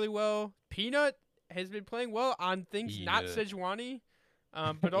playing really well. Peanut has been playing well on things not Yeah. Sejuani,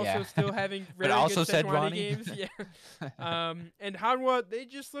 but also Yeah. still having But very good also Sejuani Sejuani. games. Yeah. And Hanwha, they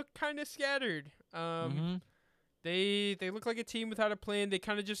just look kind of scattered. Mm-hmm. They look like a team without a plan. They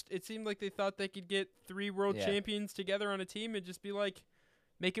kind of just it seemed like they thought they could get 3 world Yeah. champions together on a team and just be like,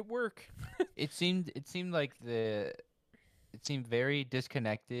 make it work. It seemed like it seemed very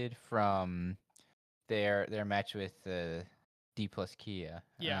disconnected from their match with D plus Kia.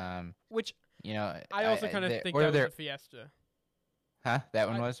 Yeah. Which You know, I also kind of think or that was their a fiesta. that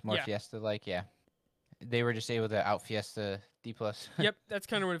one was more Yeah. Fiesta like, yeah. They were just able to out Fiesta D plus. Yep, that's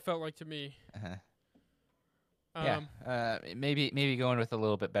kind of what it felt like to me. Uh-huh. Um, Maybe going with a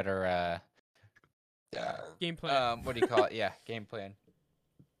little bit better game plan. what do you call it? Yeah, game plan.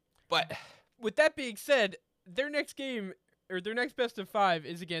 But With that being said, their next game or their next best of 5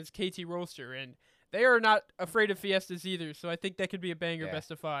 is against KT Rolster, and they are not afraid of fiestas either. So I think that could be a banger Yeah.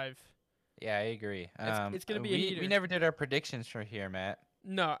 best of 5. yeah, I agree. It's gonna be a heater. we never did our predictions for here, Matt.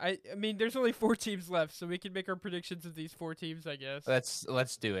 No, I mean there's only 4 teams left, so we can make our predictions of these 4 teams, I guess.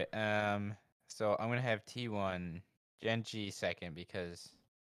 Let's do it. So I'm gonna have T1 Gen G second because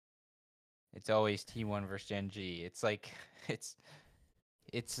it's always T1 versus Gen G. It's like it's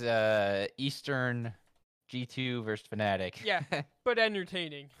Eastern G2 versus Fnatic. Yeah. But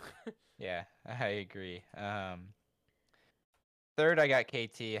entertaining. Yeah, I agree. Third, I got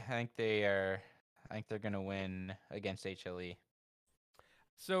KT. I think they're gonna win against HLE.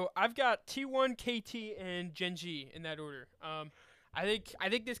 So I've got T1, KT, and Gen G in that order. I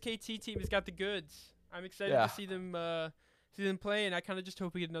think this KT team has got the goods. I'm excited Yeah. to see them play, and I kind of just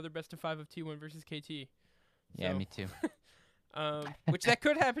hope we get another best of 5 of T1 versus KT. Yeah, So, me too. which that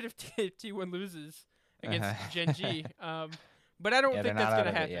could happen if T1 loses against Uh-huh. Gen G. But I don't Yeah, think they're that's not gonna out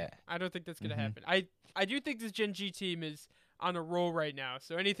of it happen. yet. I don't think that's gonna Mhm. happen. I do think this Gen G team is on a roll right now,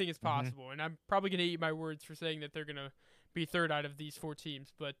 so anything is possible. And I'm probably gonna eat my words for saying that they're gonna be third out of these 4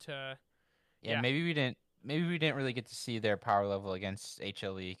 teams. But yeah. Maybe we didn't really get to see their power level against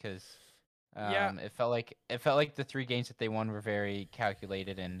HLE because Yeah. it felt like the 3 games that they won were very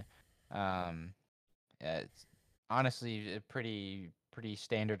calculated and it's honestly pretty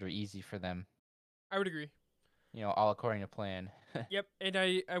standard or easy for them. I would agree. You know, all according to plan. Yep, and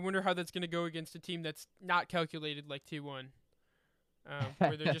I wonder how that's going to go against a team that's not calculated like T1,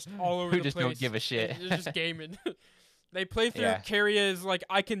 where they're just all over Who the just place. don't give a shit. They're just gaming. They play through. Yeah. Carrier is like,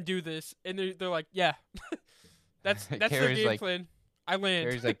 I can do this, and they're like, yeah, that's their Carrier's game like- plan. I land.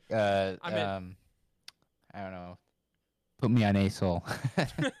 There's like I'm in. I don't know. Put me on ASOL.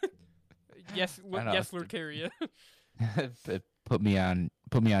 Yes, I know. yes, Lord Carrier. put me on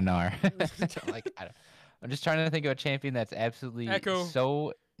NAR. I'm just trying to think of a champion that's absolutely Echo.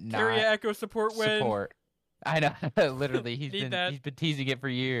 so not Carrier Echo support win. support. I know, literally, Need he's that. been teasing it for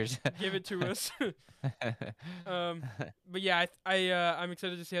years. Give it to us. But yeah, I'm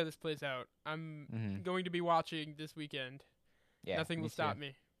excited to see how this plays out. I'm Mhm. going to be watching this weekend. Yeah, Nothing me will too. stop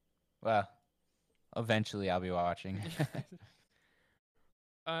me. Well, eventually I'll be watching.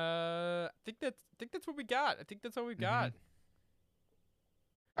 I think that's what we got. I think that's all we got.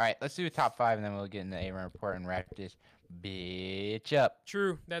 All right, let's do a top 5 and then we'll get in the A-Run report and wrap this bitch up.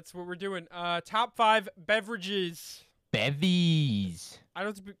 True, that's what we're doing. Top 5 beverages. Bevies. I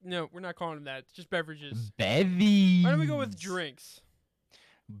don't. No, we're not calling them that. It's just beverages. Bevies. Why don't we go with drinks?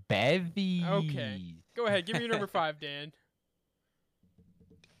 Bevies. Okay. Go ahead. Give me your number 5, Dan.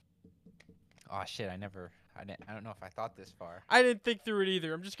 Oh shit! I don't know if I thought this far. I didn't think through it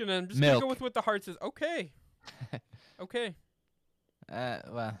either. I'm just gonna go Milk. with what the heart says. Okay. Okay.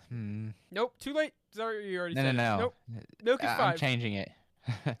 Well, Nope. Too late. Sorry, you already no, said no, it. no. Nope. Milk is 5. I'm changing it.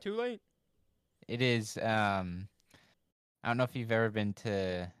 Too late. It is. I don't know if you've ever been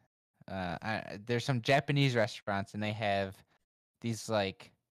to. There's some Japanese restaurants and they have these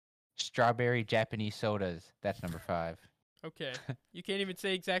like strawberry Japanese sodas. That's number 5. Okay. You can't even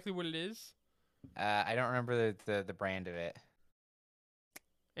say exactly what it is, I don't remember the brand of it.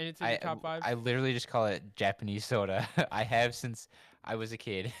 and it's in the top 5. I literally just call it Japanese soda. I have since I was a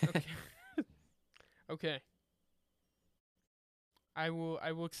kid. Okay. Okay. I will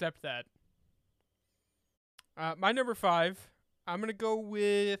accept that. My number 5, I'm gonna go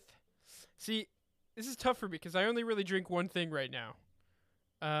with. See, this is tough for me because I only really drink one thing right now.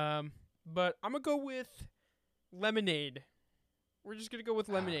 But I'm gonna go with lemonade. We're just gonna go with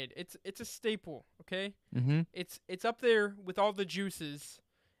lemonade. It's a staple, okay? Mm-hmm. It's up there with all the juices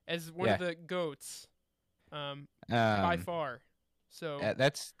as one of the goats. By far. So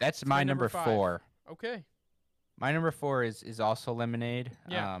That's my my number number 5. 4. okay. My number 4 is also lemonade.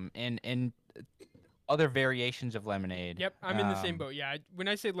 Yeah. And other variations of lemonade. Yep, I'm in the same boat. Yeah, when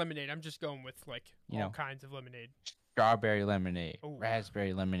I say lemonade, I'm just going with like You all know, kinds of lemonade. strawberry lemonade, Ooh,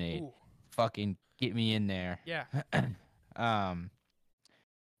 raspberry lemonade. ooh, Fucking get me in there. yeah. um,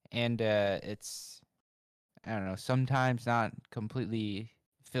 and it's I don't know. Sometimes not completely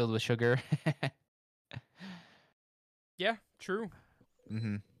filled with sugar. Yeah, true.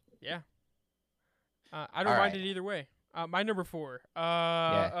 Mm-hmm. Yeah. I All don't mind right. it either way. My number 4.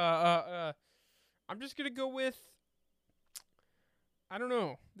 Yeah. I'm just gonna go with. I don't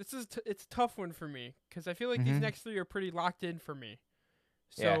know. It's a tough one for me because I feel like these Mm-hmm. next 3 are pretty locked in for me.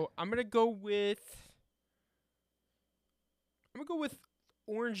 Yeah. So I'm gonna go with. I'm gonna go with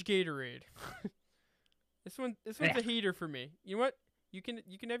orange Gatorade. This one's Yeah. a heater for me. You know what? You can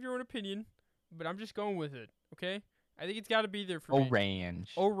have your own opinion, but I'm just going with it. Okay. I think it's got to be there for me.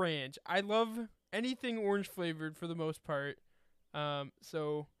 Orange. Orange. I love anything orange flavored for the most part.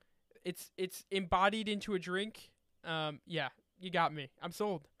 So it's embodied into a drink. Yeah, you got me. I'm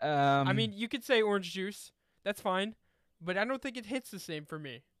sold. I mean, you could say orange juice. That's fine, but I don't think it hits the same for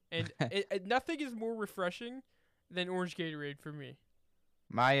me. And nothing is more refreshing than orange Gatorade for me.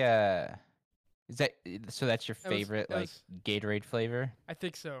 My is that so? That's your That was favorite that like was. Gatorade flavor? I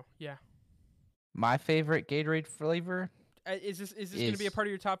think so. Yeah. My favorite Gatorade flavor Is this gonna be a is part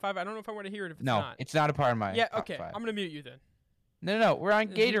of your top 5? I don't know if I want to hear it if it's no. not. It's not a part of my Yeah. top Okay. 5. I'm gonna mute you then. No, no, we're on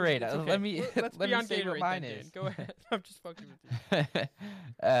Gatorade. It's okay. Let me Let's let be me on say what Gatorade mine then, Dan. is. Go ahead. I'm just fucking with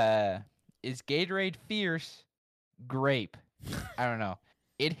you. Is Gatorade Fierce grape? I don't know.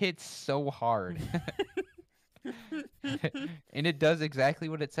 It hits so hard. And it does exactly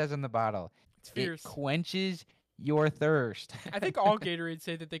what it says on the bottle. It's It fierce. quenches your thirst. I think all Gatorades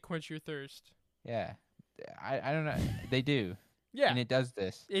say that they quench your thirst. Yeah. I don't know. They do. Yeah, And it does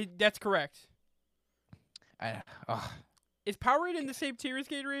this. that's correct. Oh, Is Powerade in the same tier as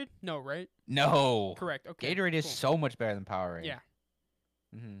Gatorade? No, right? no. Correct. Okay. Gatorade is cool. so much better than Powerade. Yeah.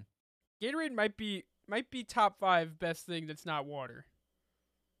 Mm-hmm. Gatorade might be top 5 best thing that's not water.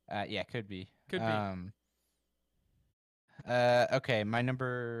 Yeah, could be. Could be. Okay, my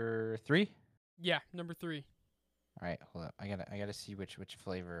number 3. Yeah, number 3. All right, hold up. I gotta see which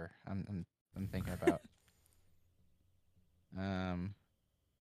flavor I'm thinking about.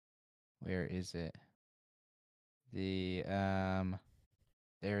 Where is it? The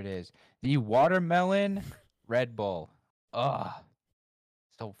there it is. The watermelon Red Bull. Ugh,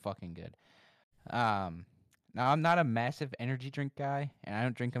 so fucking good. Now I'm not a massive energy drink guy, and I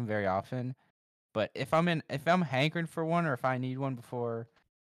don't drink them very often. But if I'm hankering for one, or if I need one before,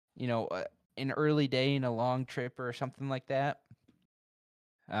 an early day in a long trip or something like that,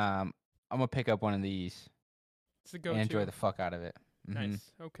 I'm gonna pick up one of these It's the and enjoy go-to. the fuck out of it. Mm-hmm.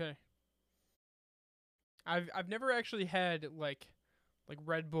 Nice. Okay. I've never actually had like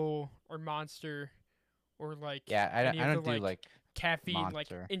Red Bull or Monster or like Yeah, any I of the don't do like caffeine like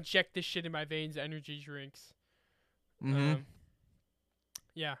Monster. inject this shit in my veins energy drinks. Mm-hmm.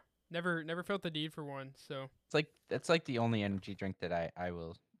 Yeah. Never felt the need for one. So That's like the only energy drink that I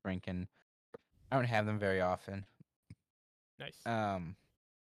will drink, and I don't have them very often. nice. I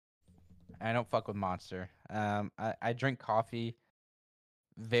don't fuck with Monster. I drink coffee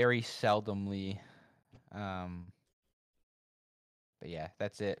very seldomly. But yeah,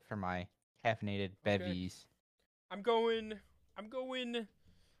 that's it for my caffeinated Okay. bevies. I'm going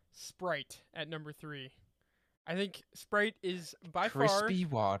Sprite at number 3. I think Sprite is by Crispy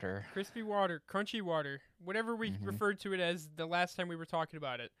far water. crispy water, crunchy water, whatever we Mhm. referred to it as the last time we were talking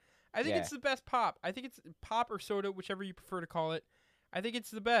about it. I think Yeah. it's the best pop. I think it's pop or soda, whichever you prefer to call it. I think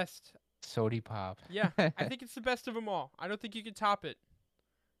it's the best. Sody pop. Yeah, I think it's the best of them all. I don't think you can top it.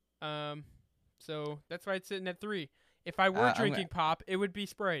 So that's why it's sitting at 3. If I were I'm drinking pop, it would be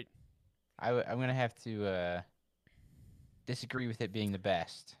Sprite. I'm gonna have to disagree with it being the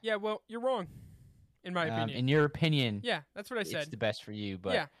best. Yeah, well, you're wrong, in my opinion. In your opinion, Yeah, that's what I it's said. the best for you,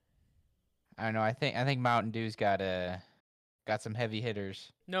 but Yeah. I don't know. I think Mountain Dew's got some heavy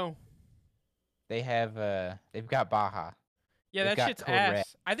hitters. No. They've got Baja. Yeah, They've that got shit's Code Red.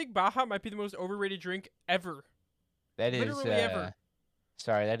 ass. I think Baja might be the most overrated drink ever. That is Literally ever.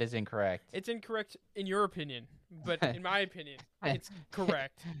 Sorry, that is incorrect. It's incorrect in your opinion, but in my opinion, it's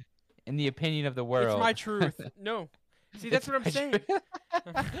correct. In the opinion of the world. It's my truth. No. See, that's what I'm saying.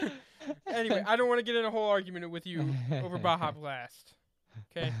 Anyway, I don't want to get in a whole argument with you over Baja Blast.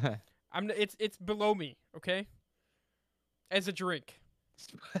 Okay? It's below me, okay? As a drink.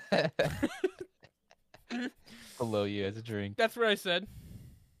 Below you as a drink. That's what I said.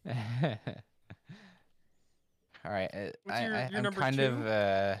 All right, What's your I'm number kind 2?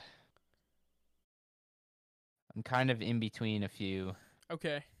 of I'm kind of in between a few.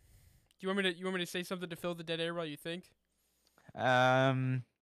 Okay. You want me to say something to fill the dead air while you think? Um,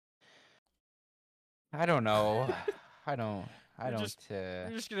 I don't know. I don't. I You're don't. just you're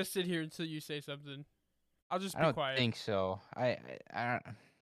just gonna sit here until you say something. I'll just I be don't quiet. think so. I don't.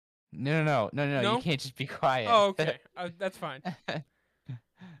 No. You No? can't just be quiet. Oh, okay. That's fine.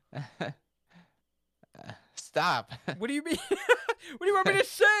 Stop. What do you mean? What do you want me to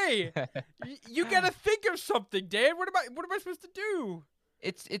say? You gotta think of something, Dan. What am I supposed to do?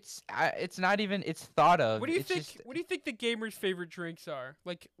 It's not even. It's thought of. What do you It's think? just What do you think the gamers' favorite drinks are?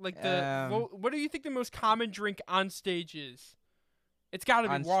 um What do you think the most common drink on stage is? It's got to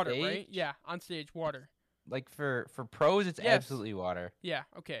be on water, right? stage. Yeah, on stage, water. Like for pros, it's Yes. absolutely water. Yeah.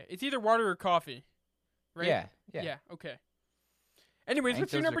 Okay. It's either water or coffee, right? Yeah. Yeah. Yeah. Okay. I Anyways, think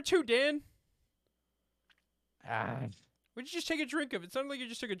what's your those number two, Dan? are. Would you just take a drink of? It sounded like you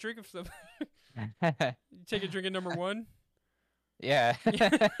just took a drink of something. You take a drink of number one. Yeah.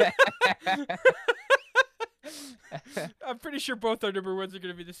 I'm pretty sure both our number ones are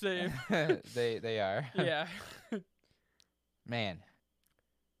gonna be the same. They are. Yeah. Man.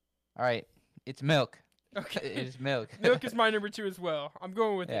 All right. It's milk. Okay. It is milk. Milk is my number two as well. I'm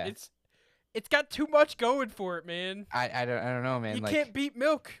going with Yeah. it. It's got too much going for it, man. I don't know, man. You Like can't beat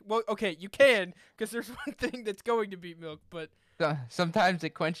milk. Well, okay, you can, because there's one thing that's going to beat milk, but sometimes it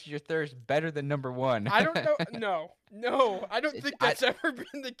quenches your thirst better than number one. I don't know. No, I don't think that's ever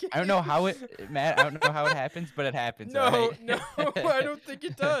been the case. I don't know how Matt. I don't know how it happens, but it happens. No, all right? no, I don't think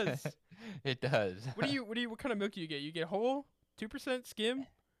it does. It does. What kind of milk do you get? You get whole, 2% skim?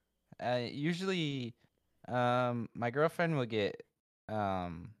 Usually, my girlfriend will get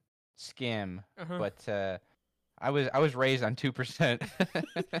skim, Uh-huh. but I was raised on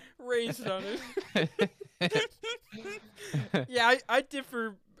 2%. Raised on it. Yeah, I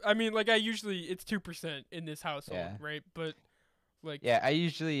differ. I mean, like it's 2% in this household, Yeah. right? But like Yeah, I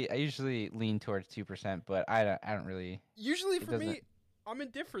usually lean towards 2%, but I don't really. usually It for me, doesn't- I'm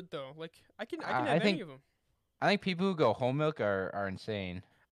indifferent though. Like I can I have any think- of them. I think people who go whole milk are insane.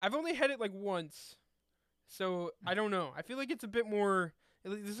 I've only had it like once, so I don't know. I feel like it's a bit more.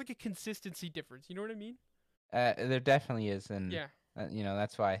 There's like a consistency difference. You know what I mean? There definitely is, and Yeah.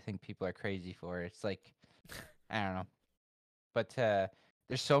 that's why I think people are crazy for it. It's like, I don't know, but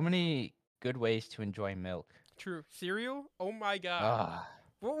there's so many good ways to enjoy milk. True. Cereal? Oh my god. Ah,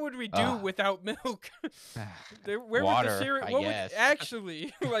 What would we do Ugh. without milk? Where would the Water, cereal? I What guess. would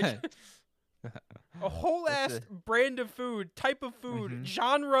actually like a whole That's ass brand of food, type of food, Mhm.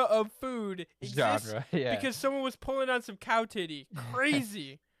 genre of food exists genre, yeah. because someone was pulling on some cow titty.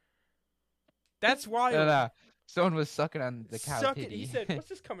 Crazy. That's wild. No, someone was sucking on the cow Suck titty. it. He said, "What's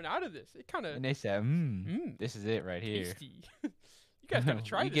this coming out of this?" It kind of and they said, Mm. this is it right here. tasty. You guys gotta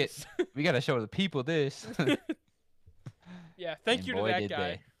try We this. We gotta show the people this. Yeah, thank And you to boy, that did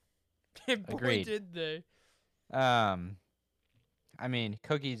guy. And boy, Agreed. did they. I mean,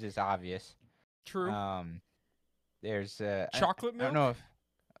 cookies is obvious. True. There's Chocolate I milk. don't know if.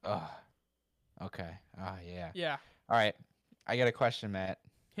 Oh, okay. Oh yeah. Yeah, All right. I got a question, Matt.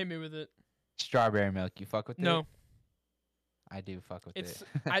 hit me with it. Strawberry milk. You fuck with it? No, I do fuck with it's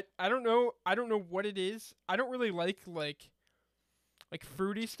it. I don't know. I don't know what it is. I don't really like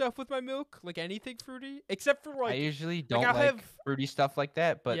fruity stuff with my milk, like anything fruity, except for I like usually don't I'll like have fruity stuff like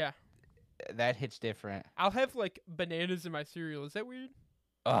that, but yeah, that hits different. I'll have like bananas in my cereal. Is that weird?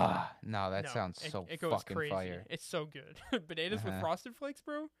 No, that No, sounds it, so it goes fucking crazy. fire. It's so good. Bananas with Uh-huh. frosted flakes,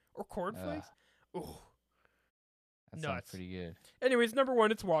 bro, or corn Ugh. flakes. Ooh. That sounds Nuts. pretty good. Anyways, number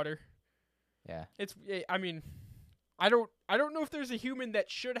one, it's water. Yeah. I mean, I don't know if there's a human that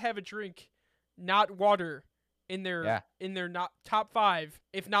should have a drink, not water, in their Yeah. not top 5,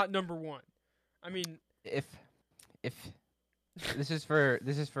 if not number 1. I mean, If this is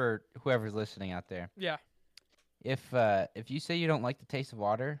for whoever's listening out there. yeah, If you say you don't like the taste of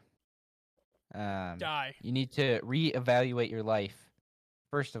water, die. you need to reevaluate your life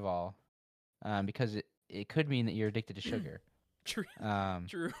first of all, because it could mean that you're addicted to sugar. True. Um,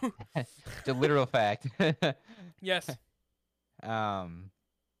 True. it's a literal fact. Yes. And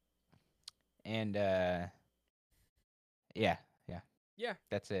yeah, Yeah.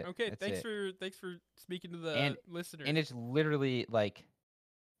 that's it. Okay. That's Thanks it. for speaking to the And- listener. And it's literally like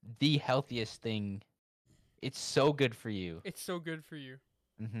the healthiest thing. It's so good for you. It's so good for you.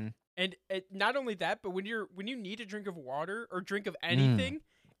 Mm-hmm. And not only that, but when you need a drink of water or drink of Mm. anything,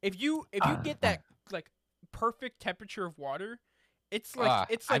 if you get that like perfect temperature of water, it's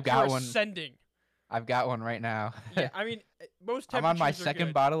like I've got you're one. ascending. I've got one right now. Yeah, I mean most I'm temperatures on my are second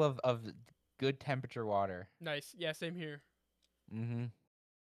good. bottle of good temperature water. Nice. Yeah, same here. Mm-hmm.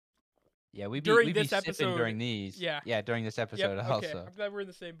 Yeah, we During be this sipping episode, during these. yeah. Yeah, during this Yep. episode Okay. also. I'm glad we're in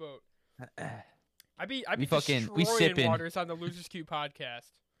the same boat. I be we destroying sipping. waters on the Losers Cube podcast.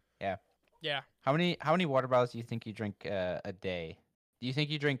 Yeah. Yeah. How many water bottles do you think you drink a day? Do you think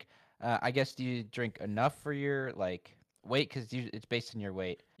you drink? I guess do you drink enough for your like weight? Because it's based on your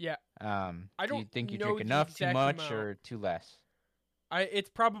weight. Yeah. I Do you don't think you drink know the enough, too exact much, amount. or too less? It's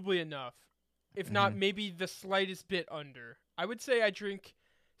probably enough. If not, Mm-hmm. maybe the slightest bit under. I would say I drink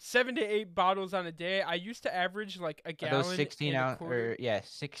 7 to 8 bottles on a day. I used to average like a Are those gallon 16 and a ounce quarter. or yeah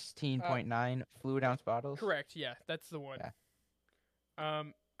 16.9 fluid ounce bottles? Correct. Yeah, that's the one. Yeah.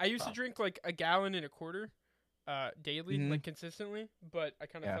 I used to Oh. drink like a gallon and a quarter, daily, Mm-hmm. like consistently, but I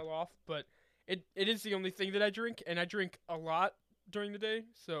kind of Yeah. fell off. But it is the only thing that I drink, and I drink a lot during the day.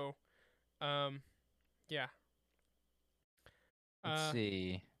 So, yeah. Let's Uh,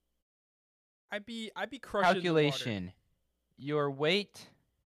 see. I'd be crushing the water. Calculation. Your weight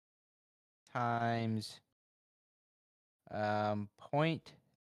times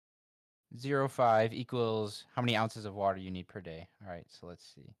 0.05 equals how many ounces of water you need per day. All right, so let's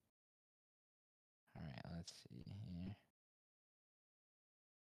see. All right, let's see here.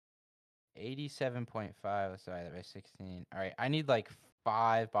 87.5. Let's divide that by 16. All right, I need like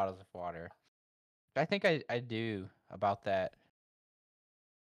 5 bottles of water. I think I do about that.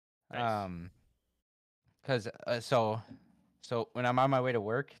 Nice. Cause so when I'm on my way to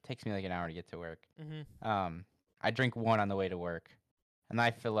work, it takes me like an hour to get to work. Mhm. I drink one on the way to work, and I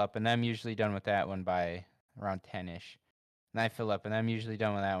fill up, and I'm usually done with that one by around 10ish. And I fill up, and I'm usually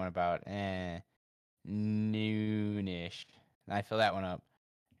done with that one about noonish. And I fill that one up,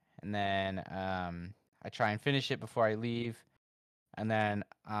 and then I try and finish it before I leave, and then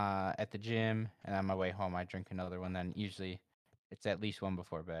at the gym and on my way home, I drink another one. Then usually it's at least one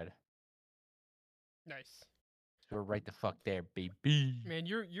before bed. Nice. So we're right the fuck there, baby. Man,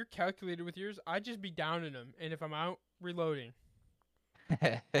 you're calculated with yours. I just be downing them, and if I'm out, reloading.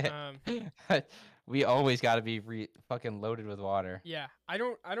 Um, We always got to be fucking loaded with water. yeah. I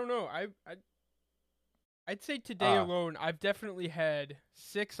don't know. I'd say today Uh, alone, I've definitely had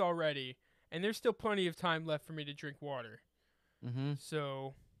 6 already, and there's still plenty of time left for me to drink water. mm-hmm.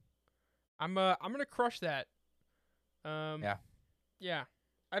 So, I'm gonna crush that. Yeah. Yeah.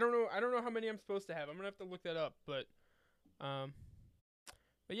 I don't know how many I'm supposed to have. I'm gonna have to look that up, um,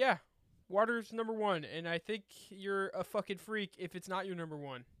 but yeah, water's number one, and I think you're a fucking freak if it's not your number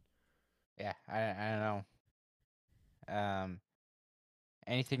one. Yeah, I don't know.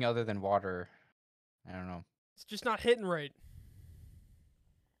 Anything other than water, I don't know. It's just not hitting right.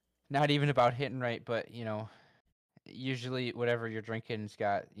 Not even about hitting right, but usually whatever you're drinking's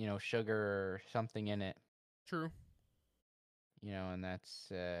got sugar or something in it. True. And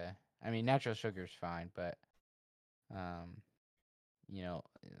that's I mean natural sugar's fine, but um,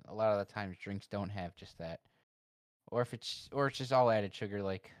 a lot of the times drinks don't have just that. Or if it's just all added sugar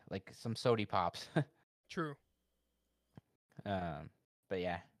like some sody pops. True. But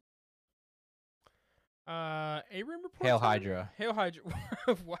yeah. Aram reports. Hail on- Hydra. Hail Hydra.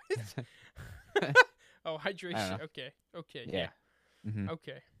 What? Oh, I hydration. don't know. Okay. Okay. Yeah. Mm-hmm.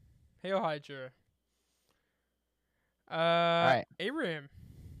 Okay. Hail Hydra. All right. Aram.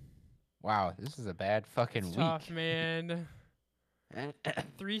 Wow, this is a bad fucking It's week. tough, man.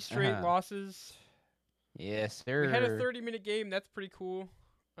 3 straight Uh-huh. losses. Yes, sir. We had a 30-minute game. That's pretty cool.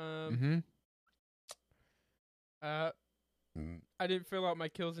 Mm-hmm. I didn't fill out my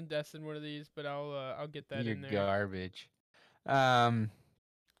kills and deaths in one of these, but I'll get that You're in there. garbage.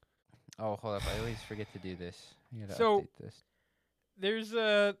 Oh, hold up. I always forget to do this. I gotta So- update this. There's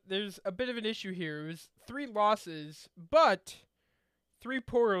a bit of an issue here. It was 3 losses, but 3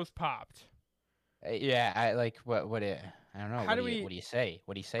 poros popped. Yeah, I like what it. I don't know. How What do do you we- what do you say?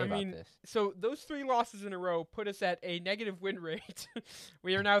 What do you say I about mean, this? So those 3 losses in a row put us at a negative win rate.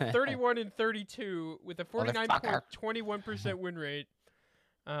 We are now 31 and 32 with a Motherfucker. 49.21% win rate.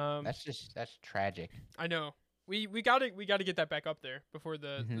 That's tragic. I know. We gotta get that back up there before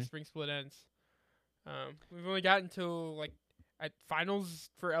the Mhm. spring split ends. We've only got until like at finals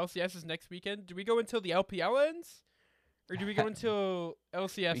for LCS is next weekend. Do we go until the LPL ends, or do we go until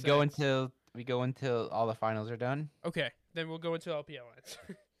LCS? We go until all the finals are done. Okay, then we'll go until LPL ends.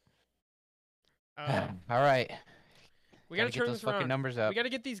 All right. We gotta get turn those this fucking around. numbers up. We gotta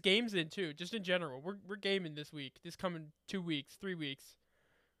get these games in too. Just in general, we're gaming this week. This coming 2 weeks, 3 weeks.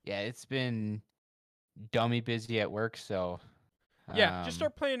 Yeah, it's been dummy busy at work, so Yeah, just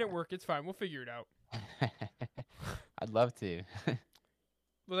start playing at work. It's fine. We'll figure it out. I'd love to.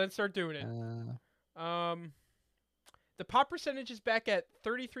 Well, then start doing it. Uh, The pop percentage is back at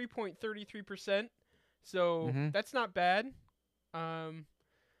 33.33%, so Mhm. that's not bad.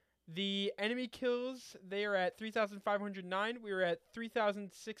 The enemy kills, they are at 3,509. We are at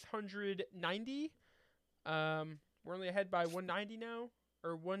 3,690. We're only ahead by 190 now,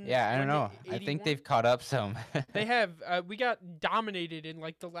 or Yeah, I don't know. I think 181. they've caught up some. They have. We got dominated in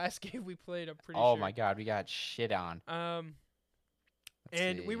like the last game we played. I'm pretty Oh sure. my god, we got shit on. Let's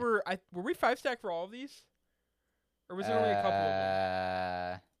And we see. were. Were we 5-stack for all of these, or was it only a couple of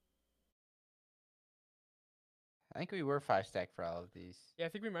them? I think we were 5-stack for all of these. Yeah, I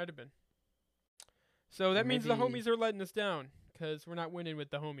think we might have been. So that Or means the maybe- homies are letting us down because we're not winning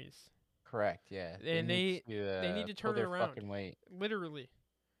with the homies. Correct. Yeah. And they need to pull turn it their around. fucking weight. Literally.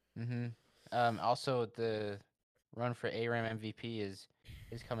 Also, the run for ARAM MVP is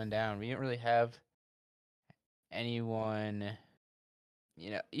coming down. We didn't really have anyone.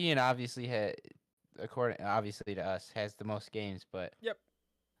 You know, Ian obviously had, obviously to us, has the most games, but Yep.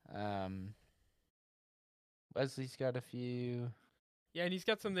 Wesley's got a few. Yeah, and he's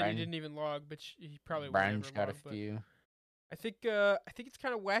got some that he Brian- didn't even log, but he probably won't Brian's ever got log. a few. I think it's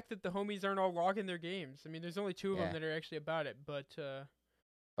kind of whack that the homies aren't all logging their games. I mean, there's only 2 of them Yeah. that are actually about it, but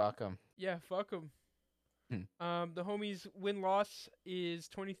Fuck them. yeah, fuck them. Hmm. The homies' win-loss is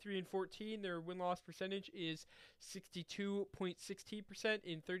 23-14. Their win-loss percentage is 62.16%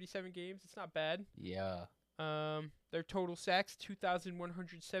 in 37 games. It's not bad. Yeah. Their total stacks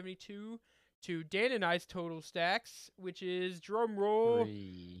 2,172 to Dan and I's total stacks, which is drum roll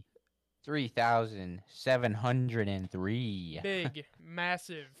 3,703. big,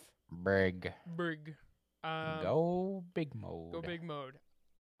 massive, Big. big. Go big mode. Go big mode.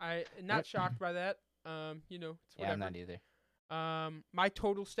 I not shocked by that. You know, it's whatever. Yeah, I'm not either. My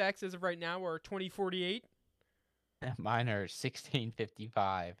total stacks as of right now are 2048. Mine are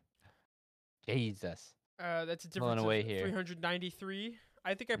 1655. Jesus. That's a Pulling difference away of here. 393.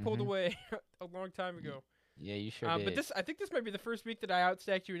 I think I pulled Mhm. away a long time ago. Yeah, you sure But did. I think this might be the first week that I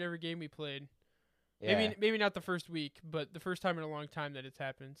outstacked you in every game we played. Yeah. Maybe not the first week, but the first time in a long time that it's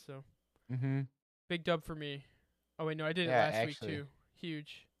happened. So big dub for me. Oh wait, no, I did it Yeah, last week actually. too.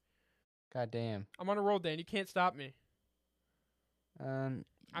 Huge. God damn. I'm on a roll, Dan. You can't stop me. I'm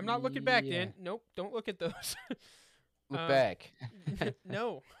I'm not looking back, Dan. Nope, don't look at those. Look back.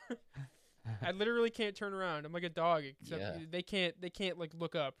 No. I literally can't turn around. I'm like a dog, except Yeah. they can't like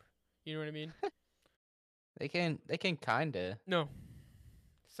look up. You know what I mean? They can kinda. No.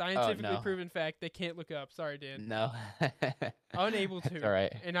 Scientifically no. proven fact, they can't look up. Sorry, Dan. No. Unable to. It's all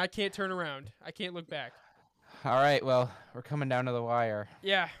right. And I can't turn around. I can't look back. All right. Well, we're coming down to the wire.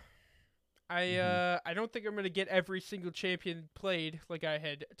 Yeah. I Mhm. I don't think I'm gonna get every single champion played like I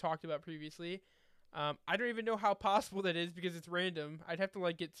had talked about previously. I don't even know how possible that is because it's random. I'd have to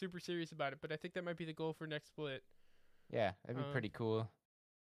like get super serious about it, but I think that might be the goal for next split. Yeah, that'd be pretty cool.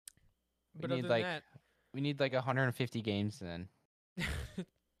 But need, other like, than We need like 150 games then. that,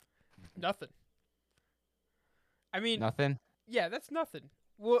 nothing. I mean, Nothing. yeah, that's nothing.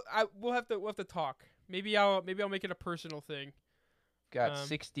 We'll have to talk. Maybe I'll make it a personal thing. Got Um,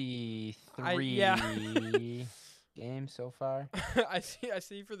 63 yeah. games so far. I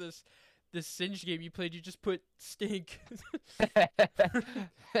see for this Singed game you played, you just put stink.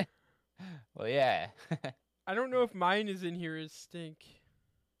 Well, yeah. I don't know if mine is in here as stink.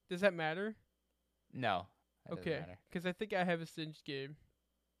 Does that matter? No. That doesn't Okay, matter. because I think I have a Singed game.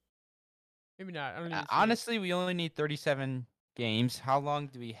 Maybe not. I don't even see it. Honestly, we only need 37 games. How long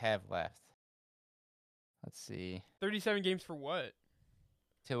do we have left? Let's see. 37 games for what?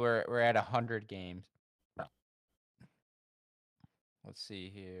 Till we're at 100 games. Let's see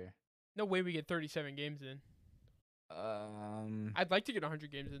here. No way we get 37 games in. I'd like to get 100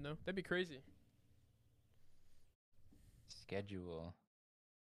 games in though. That'd be crazy. Schedule.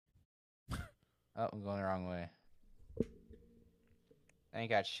 Oh, I'm going the wrong way. I ain't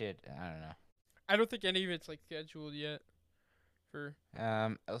got shit. I don't know. I don't think any of it's like scheduled yet. For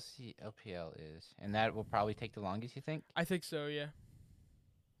LPL is, and that will probably take the longest. You think? I think so, yeah.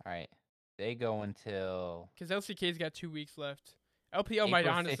 All right. They go until Because LCK's got 2 weeks left. LPL might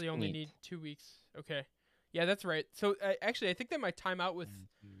April honestly only 15th. need 2 weeks. Okay. Yeah, that's right. So actually, I think they might time out with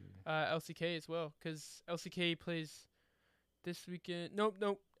LCK as well, because LCK plays this weekend. Nope.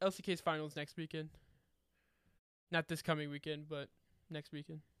 LCK's finals next weekend. Not this coming weekend, but next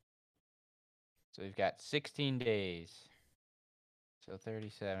weekend. So we've got 16 days. So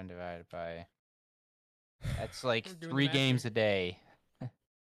 37 divided by. That's like We're doing the 3 math games here. a day.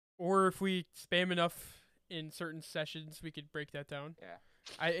 Or if we spam enough in certain sessions, we could break that down.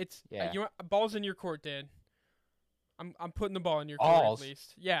 Yeah. Yeah. You know what? Balls in your court, Dan. I'm putting the ball in your court Balls? at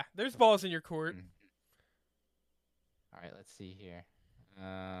least. Yeah, there's balls in your court. All right. Let's see here.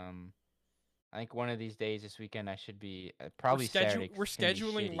 I think one of these days this weekend I should be probably Saturday 'cause We're it's gonna be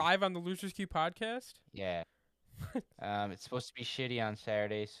scheduling shitty. live on the Losers Q podcast. Yeah. It's supposed to be shitty on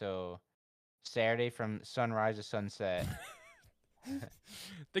Saturday, so Saturday from sunrise to sunset.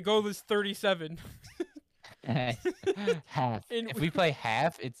 The goal is 37. Half. And If we play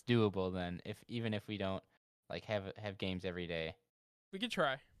half, it's doable then. Even if we don't like have games every day. we could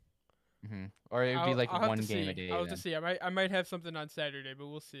try. Or it would be like I'll have one to game see. a day I'll have to then. see. I might have something on Saturday, but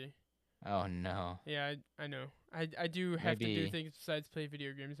we'll see. Oh no. Yeah, I know. I do have to do Maybe things besides play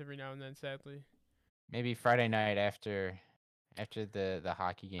video games every now and then. Sadly. maybe Friday night after the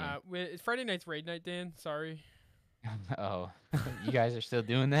hockey game. It's Friday night's raid night, Dan. Sorry. Oh, you guys are still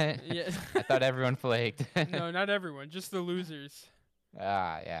doing that? Yeah. I thought everyone flaked. No, not everyone. Just the losers.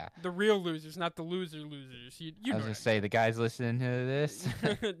 Yeah. The real losers, not the losers. You I know was what gonna say the guys listening to this.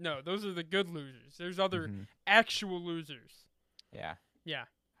 No, those are the good losers. There's other Mhm. actual losers. Yeah. Yeah.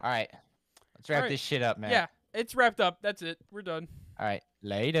 All right. Let's wrap right. this shit up, man. Yeah. It's wrapped up. That's it. We're done. All right.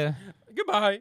 Later. Goodbye.